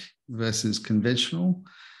organic. versus conventional,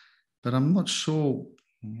 but I'm not sure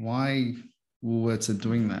why Woolworths are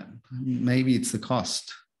doing that. Maybe it's the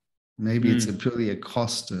cost. Maybe it's purely a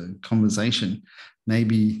cost conversation.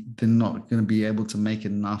 Maybe they're not going to be able to make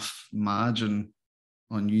enough margin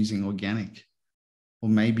on using organic. Or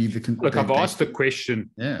maybe look, I've asked the question.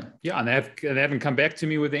 Yeah. Yeah. And they haven't come back to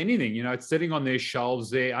me with anything. It's sitting on their shelves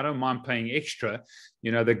there. I don't mind paying extra.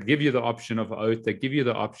 They give you the option of oat. They give you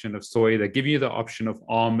the option of soy. They give you the option of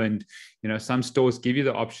almond. Some stores give you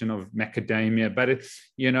the option of macadamia, but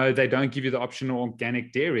they don't give you the option of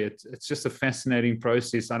organic dairy. It's just a fascinating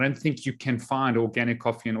process. I don't think you can find organic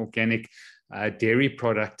coffee and organic dairy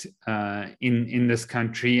product in this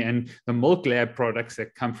country, and the milk lab products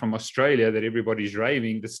that come from Australia that everybody's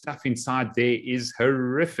raving, the stuff inside there is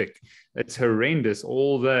horrific. It's horrendous.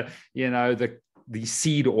 All the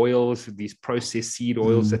seed oils, these processed seed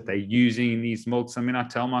oils that they're using in these milks. I mean, I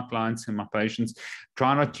tell my clients and my patients,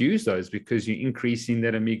 try not to use those because you're increasing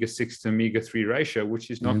that omega-6 to omega-3 ratio,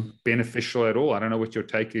 which is not beneficial at all. I don't know what your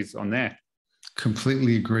take is on that.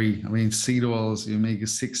 Completely agree. I mean, seed oils, the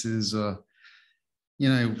omega-6s are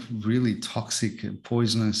really toxic and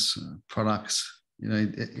poisonous products.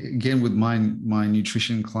 Again, with my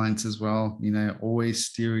nutrition clients as well, always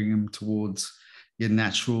steering them towards your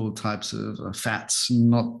natural types of fats,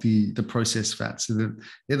 not the processed fats. So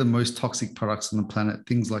they're the most toxic products on the planet.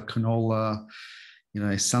 Things like canola,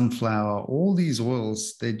 sunflower, all these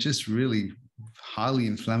oils, they're just really highly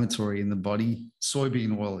inflammatory in the body.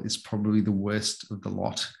 Soybean oil is probably the worst of the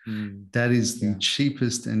lot. That is the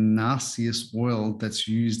cheapest and nastiest oil that's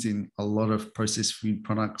used in a lot of processed food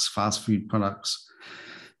products, fast food products.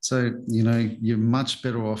 So, you're much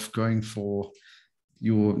better off going for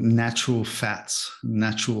your natural fats,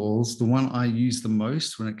 natural oils. The one I use the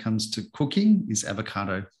most when it comes to cooking is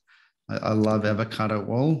avocado. I love avocado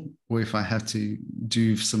oil, or if I have to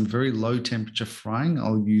do some very low temperature frying,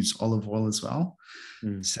 I'll use olive oil as well.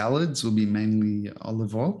 Salads will be mainly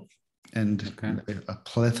olive oil, and a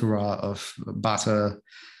plethora of butter,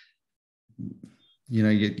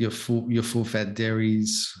 your full fat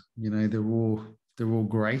dairies, they're all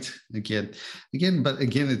great. Again,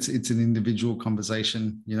 it's an individual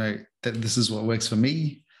conversation, that this is what works for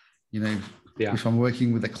me. If I'm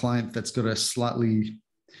working with a client that's got a slightly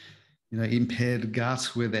impaired gut,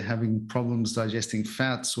 where they're having problems digesting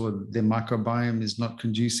fats, or their microbiome is not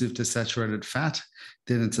conducive to saturated fat,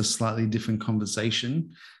 then it's a slightly different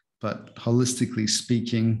conversation. But holistically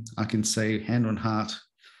speaking, I can say hand on heart,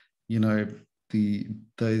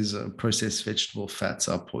 those processed vegetable fats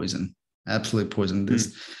are poison, absolute poison.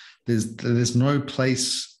 There's no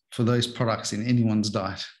place for those products in anyone's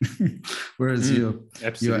diet. Whereas your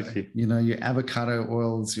avocado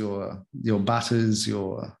oils, your butters,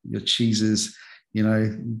 your cheeses,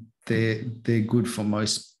 they're good for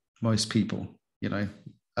most people,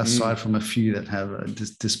 aside from a few that have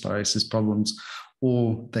dysbiosis problems,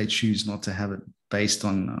 or they choose not to have it based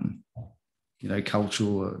on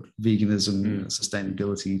cultural or veganism,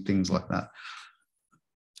 sustainability, things like that.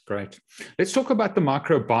 Great. Let's talk about the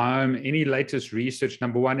microbiome, any latest research,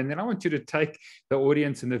 number one, and then I want you to take the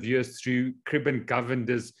audience and the viewers through Kriben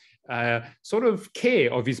Govender's sort of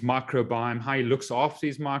care of his microbiome, how he looks after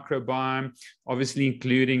his microbiome, obviously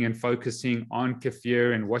including and focusing on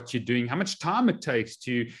kefir and what you're doing, how much time it takes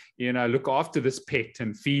to, look after this pet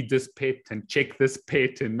and feed this pet and check this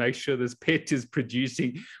pet and make sure this pet is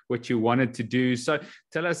producing what you want it to do. So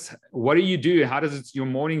tell us, what do you do? How does your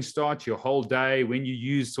morning start, your whole day, when you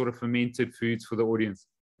use sort of fermented foods for the audience?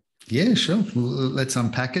 Yeah, sure. Let's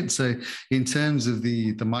unpack it. So in terms of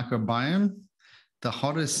the microbiome, the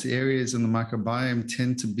hottest areas in the microbiome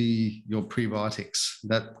tend to be your prebiotics.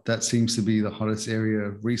 That seems to be the hottest area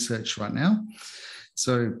of research right now.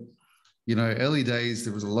 So, early days,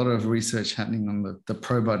 there was a lot of research happening on the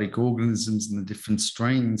probiotic organisms and the different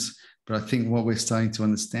strains. But I think what we're starting to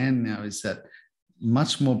understand now is that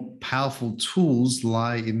much more powerful tools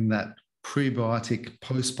lie in that prebiotic,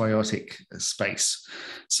 postbiotic space.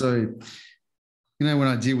 So, when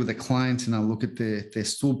I deal with a client and I look at their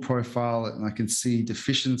stool profile and I can see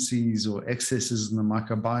deficiencies or excesses in the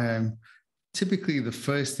microbiome, typically the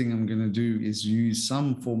first thing I'm going to do is use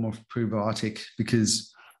some form of prebiotic,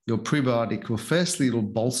 because your prebiotic will firstly, it'll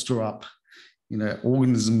bolster up,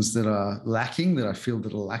 organisms that are lacking, that I feel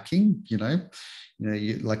that are lacking,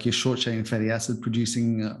 like your short chain fatty acid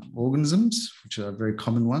producing organisms, which are a very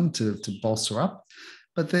common one to bolster up.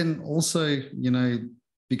 But then also,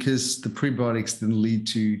 because the prebiotics then lead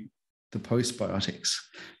to the postbiotics.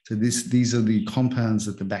 So these are the compounds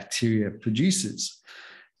that the bacteria produces.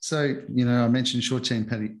 So, I mentioned short chain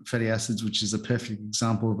fatty acids, which is a perfect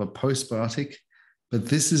example of a postbiotic. but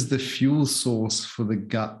this is the fuel source for the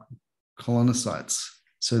gut colonocytes.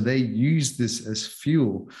 So they use this as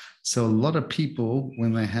fuel. So a lot of people,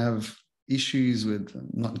 when they have issues with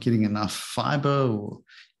not getting enough fiber or,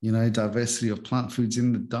 diversity of plant foods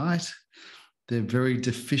in the diet, they're very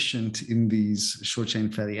deficient in these short chain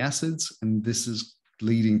fatty acids. And this is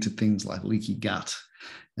leading to things like leaky gut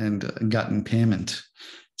and gut impairment.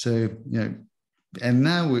 So, and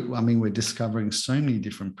now we're discovering so many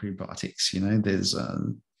different prebiotics. There's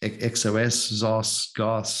XOS, ZOS,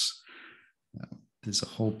 GOS. There's a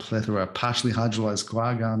whole plethora. Partially hydrolyzed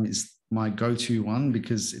guar is my go-to one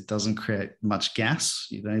because it doesn't create much gas.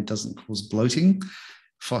 It doesn't cause bloating.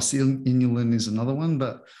 Phosphoinulin is another one,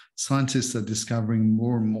 but scientists are discovering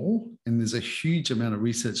more and more. And there's a huge amount of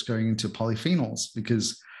research going into polyphenols,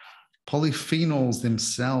 because polyphenols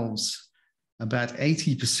themselves, about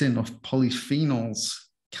 80% of polyphenols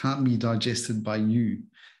can't be digested by you.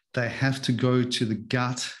 They have to go to the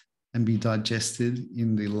gut and be digested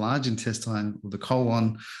in the large intestine or the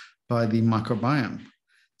colon by the microbiome.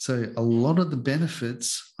 So a lot of the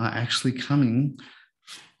benefits are actually coming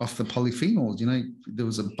off the polyphenols. There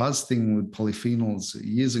was a buzz thing with polyphenols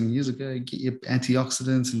years and years ago: get your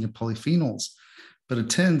antioxidants and your polyphenols. But it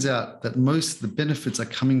turns out that most of the benefits are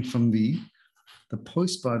coming from the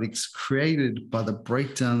postbiotics created by the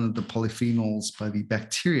breakdown of the polyphenols by the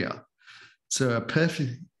bacteria. So a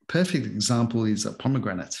perfect example is a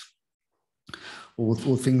pomegranate, or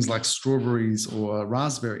things like strawberries or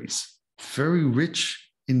raspberries, very rich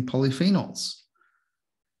in polyphenols.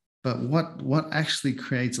 But what actually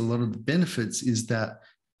creates a lot of the benefits is that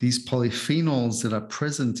these polyphenols that are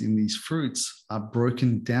present in these fruits are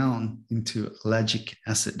broken down into ellagic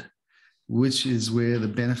acid, which is where the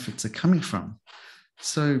benefits are coming from.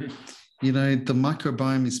 So, the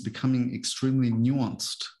microbiome is becoming extremely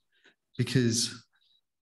nuanced, because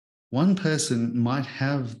one person might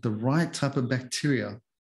have the right type of bacteria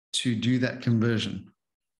to do that conversion,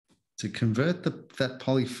 to convert that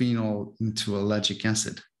polyphenol into ellagic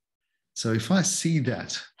acid. So if I see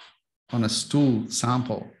that on a stool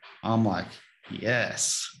sample, I'm like,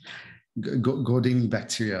 yes, Gordini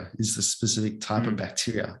bacteria is the specific type of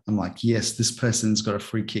bacteria. I'm like, yes, this person's got a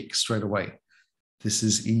free kick straight away. This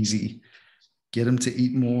is easy. Get them to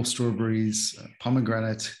eat more strawberries,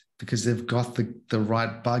 pomegranate, because they've got the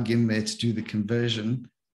right bug in there to do the conversion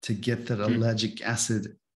to get that ellagic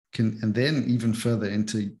acid, and then even further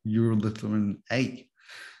into urolithin A,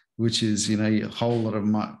 which is, a whole lot of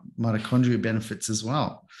mitochondria benefits as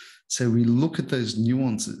well. So we look at those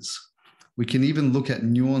nuances. We can even look at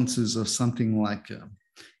nuances of something like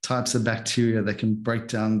types of bacteria that can break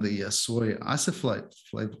down the soy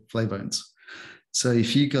isoflavones. So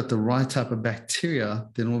if you got the right type of bacteria,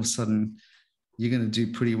 then all of a sudden you're going to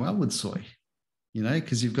do pretty well with soy,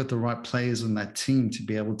 because you've got the right players on that team to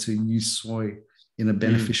be able to use soy in a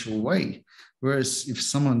beneficial way. Whereas if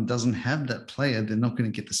someone doesn't have that player, they're not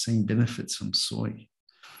going to get the same benefits from soy.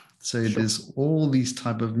 So there's all these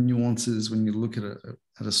type of nuances when you look at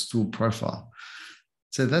a stool profile.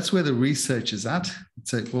 So that's where the research is at.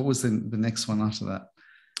 So what was the next one after that?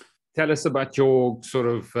 Tell us about your sort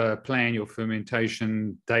of plan, your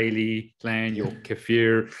fermentation daily plan, your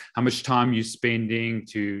kefir, how much time you're spending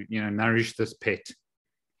to, nourish this pet.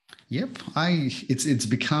 Yep, it's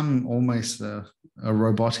become almost a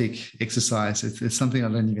robotic exercise. It's something I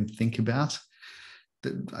don't even think about.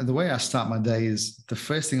 The way I start my day is, the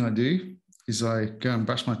first thing I do is I go and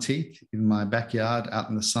brush my teeth in my backyard out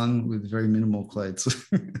in the sun with very minimal clothes.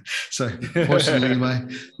 So fortunately,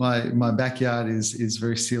 my backyard is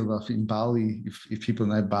very sealed off. In Bali, if people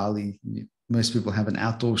know Bali, most people have an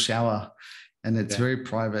outdoor shower, and it's very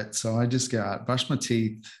private. So I just go out, brush my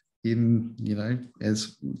teeth in,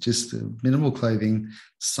 as just minimal clothing,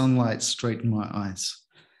 sunlight straight in my eyes.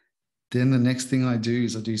 Then the next thing I do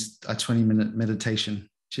is I do a 20-minute meditation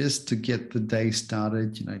just to get the day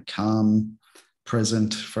started, calm,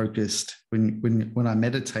 present, focused. When I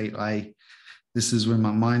meditate, this is when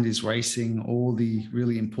my mind is racing. All the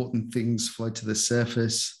really important things float to the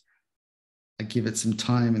surface. I give it some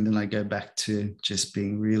time, and then I go back to just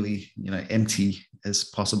being really, empty as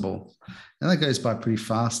possible. And that goes by pretty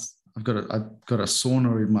fast. I've got a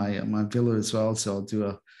sauna in my villa as well, so I'll do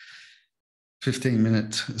a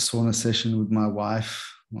 15-minute sauna session with my wife.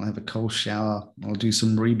 I'll have a cold shower. I'll do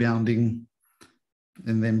some rebounding.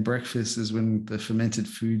 And then breakfast is when the fermented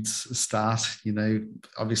foods start,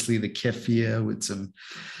 obviously the kefir with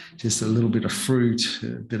just a little bit of fruit,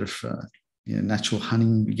 a bit of natural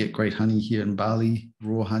honey. We get great honey here in Bali,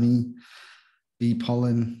 raw honey, bee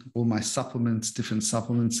pollen, all my supplements, different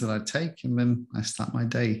supplements that I take. And then I start my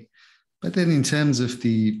day. But then in terms of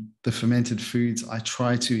the fermented foods, I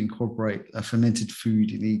try to incorporate a fermented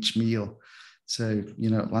food in each meal. So,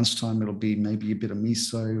 at lunchtime, it'll be maybe a bit of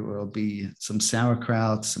miso, or it'll be some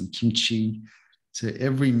sauerkraut, some kimchi. So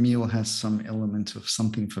every meal has some element of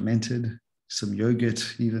something fermented, some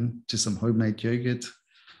yogurt, even just some homemade yogurt.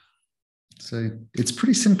 So it's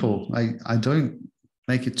pretty simple. I don't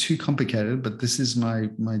make it too complicated, but this is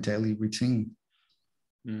my daily routine.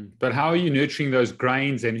 But how are you nurturing those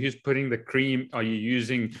grains, and who's putting the cream? Are you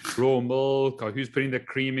using raw milk, or who's putting the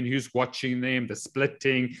cream in? Who's watching them? The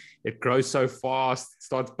splitting, it grows so fast,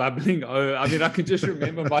 starts bubbling. Oh, I mean, I can just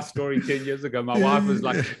remember my story 10 years ago. My wife was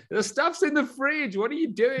like, the stuff's in the fridge. What are you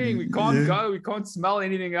doing? We can't go. We can't smell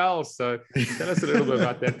anything else. So tell us a little bit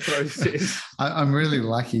about that process. I'm really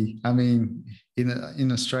lucky. I mean,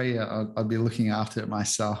 in Australia, I'd be looking after it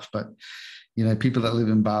myself, but people that live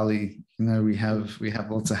in Bali, we have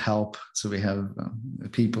lots of help. So we have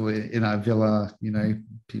people in our villa,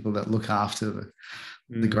 people that look after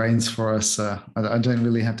the grains for us. I don't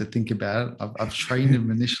really have to think about it. I've trained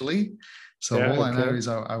them initially. So I know is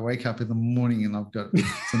I wake up in the morning and I've got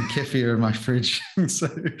some kefir in my fridge. So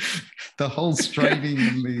the whole straining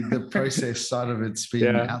and the process side of it's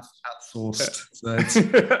been outsourced. So it's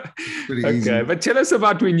pretty easy. Okay, but tell us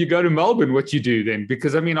about when you go to Melbourne, what you do then.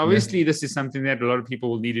 Because, I mean, obviously this is something that a lot of people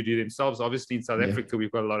will need to do themselves. Obviously in South Africa,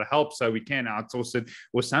 we've got a lot of help, so we can outsource it,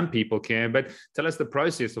 or some people can. But tell us the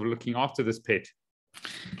process of looking after this pet.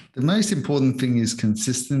 The most important thing is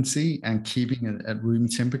consistency and keeping it at room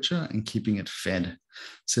temperature and keeping it fed.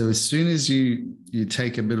 So as soon as you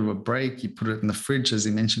take a bit of a break, you put it in the fridge, as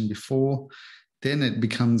you mentioned before, then it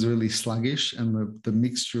becomes really sluggish and the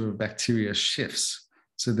mixture of bacteria shifts.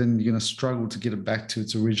 So then you're going to struggle to get it back to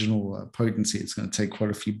its original potency. It's going to take quite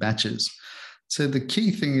a few batches. So the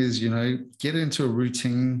key thing is, get into a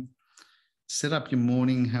routine. Set up your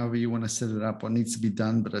morning, however you want to set it up, what needs to be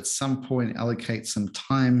done, but at some point allocate some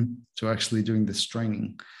time to actually doing the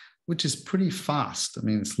straining, which is pretty fast. I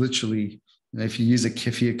mean, it's literally, if you use a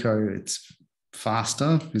Kefir co, it's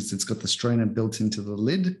faster because it's got the strainer built into the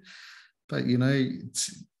lid. But,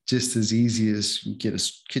 it's just as easy as you get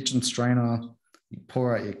a kitchen strainer, you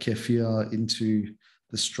pour out your Kefir into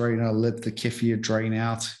the strainer, let the Kefir drain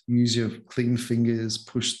out, use your clean fingers,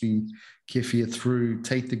 push the Kefir through,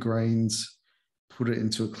 take the grains, put it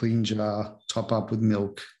into a clean jar, top up with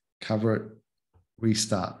milk, cover it,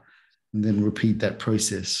 restart, and then repeat that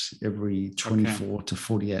process every 24 to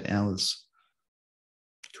 48 hours.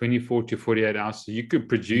 24 to 48 hours. So you could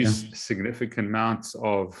produce significant amounts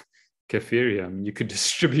of Kefir. You could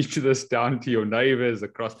distribute this down to your neighbors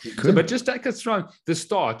across. So, but just take us from the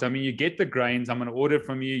start. I mean, you get the grains. I'm going to order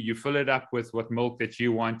from you. You fill it up with what milk that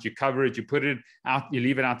you want. You cover it. You put it out. You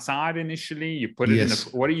leave it outside initially. You put it in the.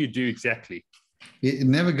 What do you do exactly? It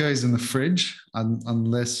never goes in the fridge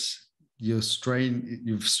unless you've strained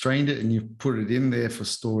it and you've put it in there for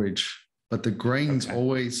storage. But the grains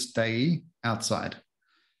always stay outside.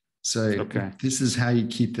 So this is how you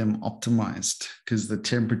keep them optimized, because the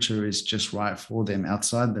temperature is just right for them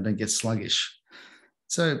outside. They don't get sluggish.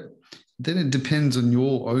 So then it depends on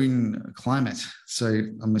your own climate. So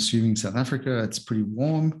I'm assuming South Africa, it's pretty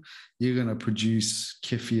warm. You're going to produce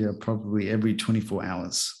kefir probably every 24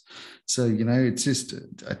 hours. So, it's just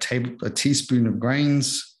a teaspoon of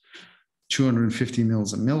grains, 250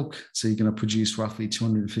 mils of milk. So you're going to produce roughly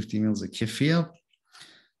 250 mils of kefir.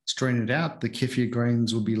 Strain it out. The kefir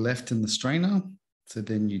grains will be left in the strainer. So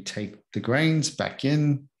then you take the grains back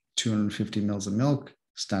in, 250 mils of milk,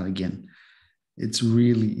 start again. It's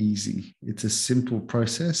really easy. It's a simple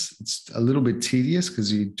process. It's a little bit tedious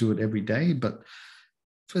because you do it every day, but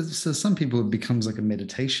for some people, it becomes like a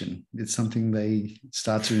meditation. It's something they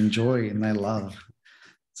start to enjoy and they love.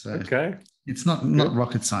 So it's not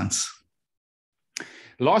rocket science.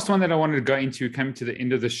 Last one that I wanted to go into, coming to the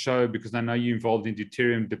end of the show, because I know you're involved in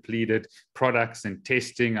deuterium-depleted products and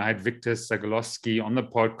testing. I had Victor Sagalowski on the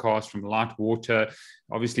podcast from Light Water.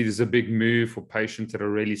 Obviously, there's a big move for patients that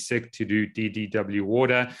are really sick to do DDW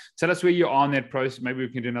water. Tell us where you are on that process. Maybe we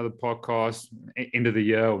can do another podcast end of the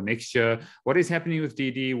year or next year. What is happening with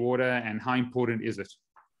DD water and how important is it?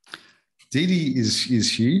 DD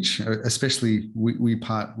is huge, especially we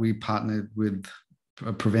partnered with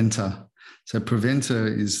Preventer. So Preventer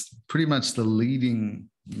is pretty much the leading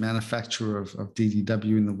manufacturer of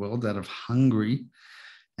DDW in the world out of Hungary.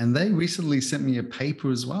 And they recently sent me a paper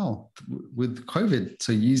as well with COVID.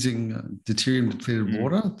 So using deuterium-depleted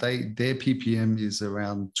water, their ppm is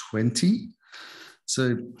around 20.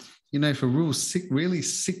 So, for really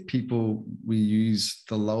sick people, we use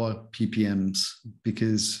the lower ppms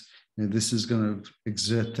because This is going to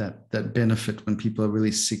exert that benefit when people are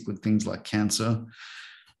really sick with things like cancer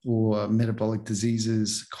or metabolic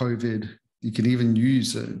diseases, COVID. You can even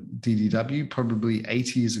use a DDW. Probably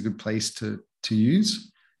 80 is a good place to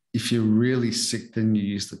use. If you're really sick, then you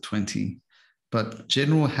use the 20. But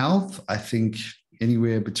general health, I think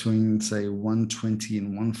anywhere between, say, 120 and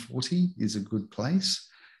 140 is a good place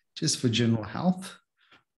just for general health.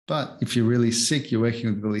 But if you're really sick, you're working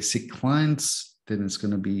with really sick clients, then it's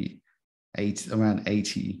going to be around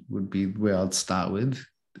 80 would be where I'd start with.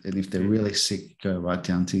 And if they're really sick, go right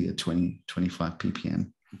down to your 20, 25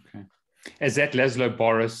 ppm. Okay. Is that Laszlo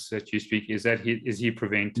Boris that you speak? Is he a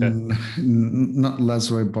preventer? Not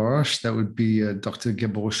Laszlo Boris. That would be Dr.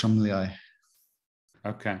 Gabor Shamliai.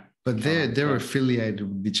 Okay. But they're affiliated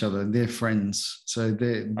with each other. They're friends. So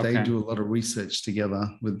they do a lot of research together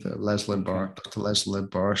with Laszlo Boris, Dr. Laszlo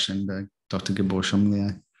Boris and Dr. Gabor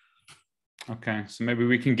Shamliai. Okay, so maybe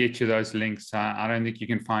we can get you those links. I don't think you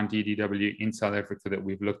can find DDW in South Africa that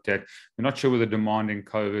we've looked at. We're not sure with the demand in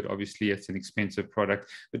COVID. Obviously, it's an expensive product.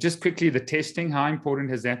 But just quickly, the testing, how important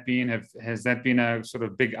has that been? Has that been a sort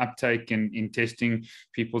of big uptake in testing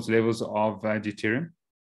people's levels of deuterium?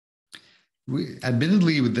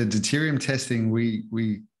 Admittedly, with the deuterium testing,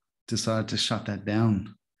 we decided to shut that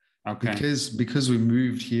down. Okay. Because we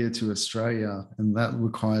moved here to Australia, and that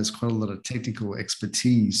requires quite a lot of technical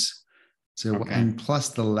expertise. So, and plus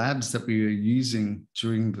the labs that we were using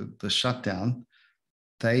during the shutdown,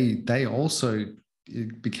 they also,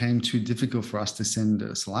 it became too difficult for us to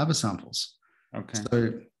send saliva samples. Okay.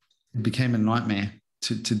 So it became a nightmare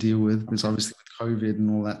to deal with, because obviously with COVID and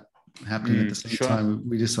all that happening at the same time,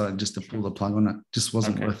 we decided just to pull the plug on it. Just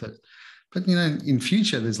wasn't worth it. But, in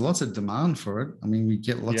future, there's lots of demand for it. I mean, we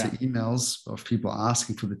get lots of emails of people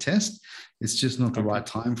asking for the test. It's just not the right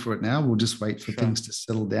time for it now. We'll just wait for things to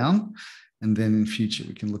settle down. And then in future,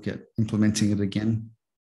 we can look at implementing it again.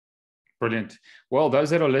 Brilliant. Well, those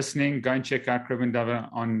that are listening, go and check out Kriben Govender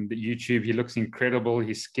on the YouTube. He looks incredible.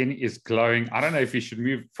 His skin is glowing. I don't know if he should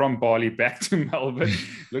move from Bali back to Melbourne.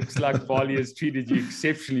 Looks like Bali has treated you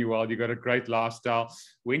exceptionally well. You've got a great lifestyle.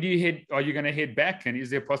 When are you going to head back? And is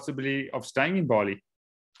there a possibility of staying in Bali?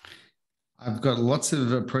 I've got lots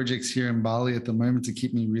of projects here in Bali at the moment to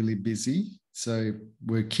keep me really busy. So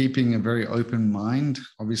we're keeping a very open mind.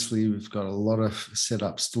 Obviously, we've got a lot of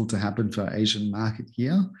setup still to happen for our Asian market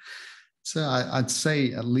here. So I'd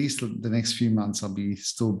say at least the next few months, I'll be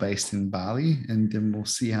still based in Bali, and then we'll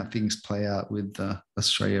see how things play out with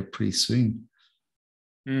Australia pretty soon.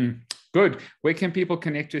 Good. Where can people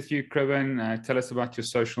connect with you, Kriben? Tell us about your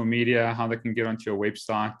social media, how they can get onto your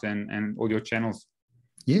website and all your channels.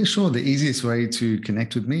 Yeah, sure. The easiest way to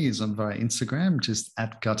connect with me is via Instagram, just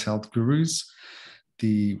 @GutHealthGurus.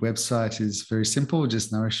 The website is very simple,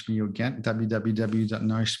 just Nourishme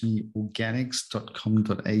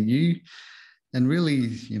www.nourishmeorganics.com.au. And really,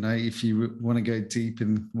 if you want to go deep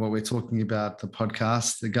in what we're talking about, the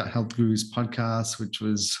podcast, the Gut Health Gurus podcast, which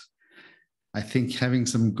was, I think, having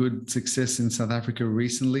some good success in South Africa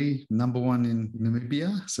recently, #1 in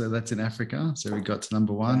Namibia. So that's in Africa. So we got to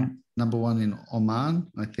 #1 in Oman,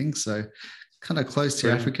 I think. So kind of close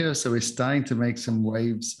to Africa. So we're starting to make some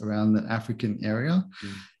waves around the African area,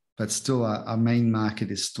 but still our main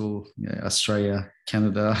market is still Australia,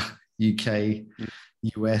 Canada, UK,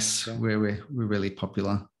 US, where we're really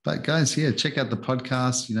popular. But guys, check out the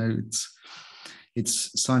podcast.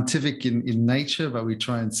 It's scientific in nature, but we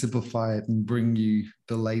try and simplify it and bring you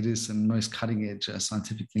the latest and most cutting edge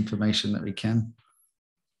scientific information that we can.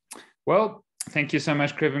 Well, thank you so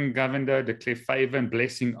much, Kriben Govender. Declare favor and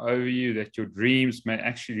blessing over you that your dreams may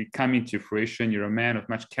actually come into fruition. You're a man of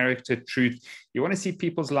much character, truth. You want to see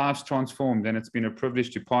people's lives transformed, and it's been a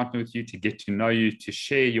privilege to partner with you, to get to know you, to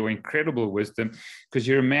share your incredible wisdom, because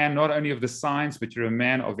you're a man not only of the science, but you're a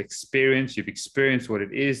man of experience. You've experienced what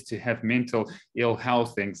it is to have mental ill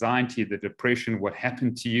health, the anxiety, the depression, what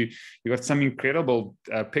happened to you. You got some incredible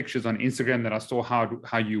pictures on Instagram that I saw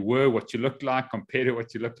how you were, what you looked like compared to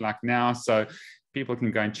what you look like now. So people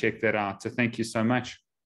can go and check that out. So thank you so much.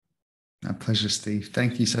 My pleasure, Steve.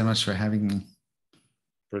 Thank you so much for having me.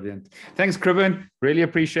 Brilliant. Thanks, Kriben. Really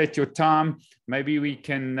appreciate your time. Maybe we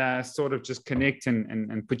can sort of just connect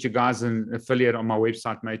and put you guys an affiliate on my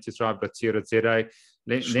website, made2thrive.co.za.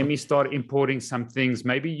 Let me start importing some things.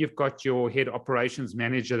 Maybe you've got your head operations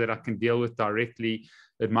manager that I can deal with directly.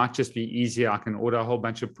 It might just be easier. I can order a whole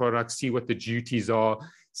bunch of products, see what the duties are,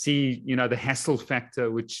 see, the hassle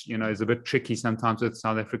factor, which, is a bit tricky sometimes with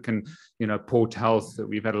South African, port health.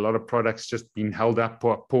 We've had a lot of products just being held up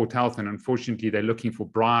for port health. And unfortunately, they're looking for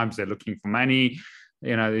bribes. They're looking for money.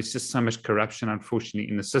 There's just so much corruption, unfortunately,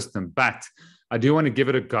 in the system. But I do want to give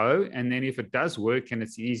it a go. And then if it does work and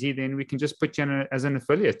it's easy, then we can just put you in as an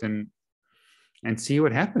affiliate and see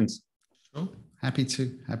what happens. Sure. Happy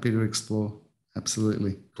to explore.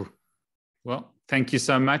 Absolutely. Cool. Well, thank you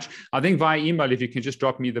so much. I think via email, if you can just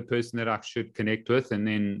drop me the person that I should connect with, and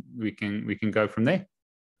then we can go from there.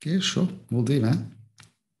 Yeah, sure. We'll do, man.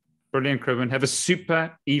 Brilliant, Kriben. Have a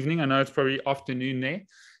super evening. I know it's probably afternoon there.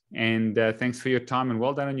 And thanks for your time, and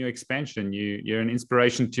well done on your expansion. You're an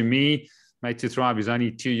inspiration to me. Made to Thrive is only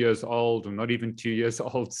 2 years old, or not even 2 years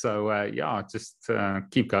old. So just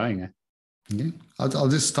keep going. Yeah, I'll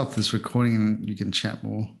just stop this recording and you can chat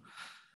more.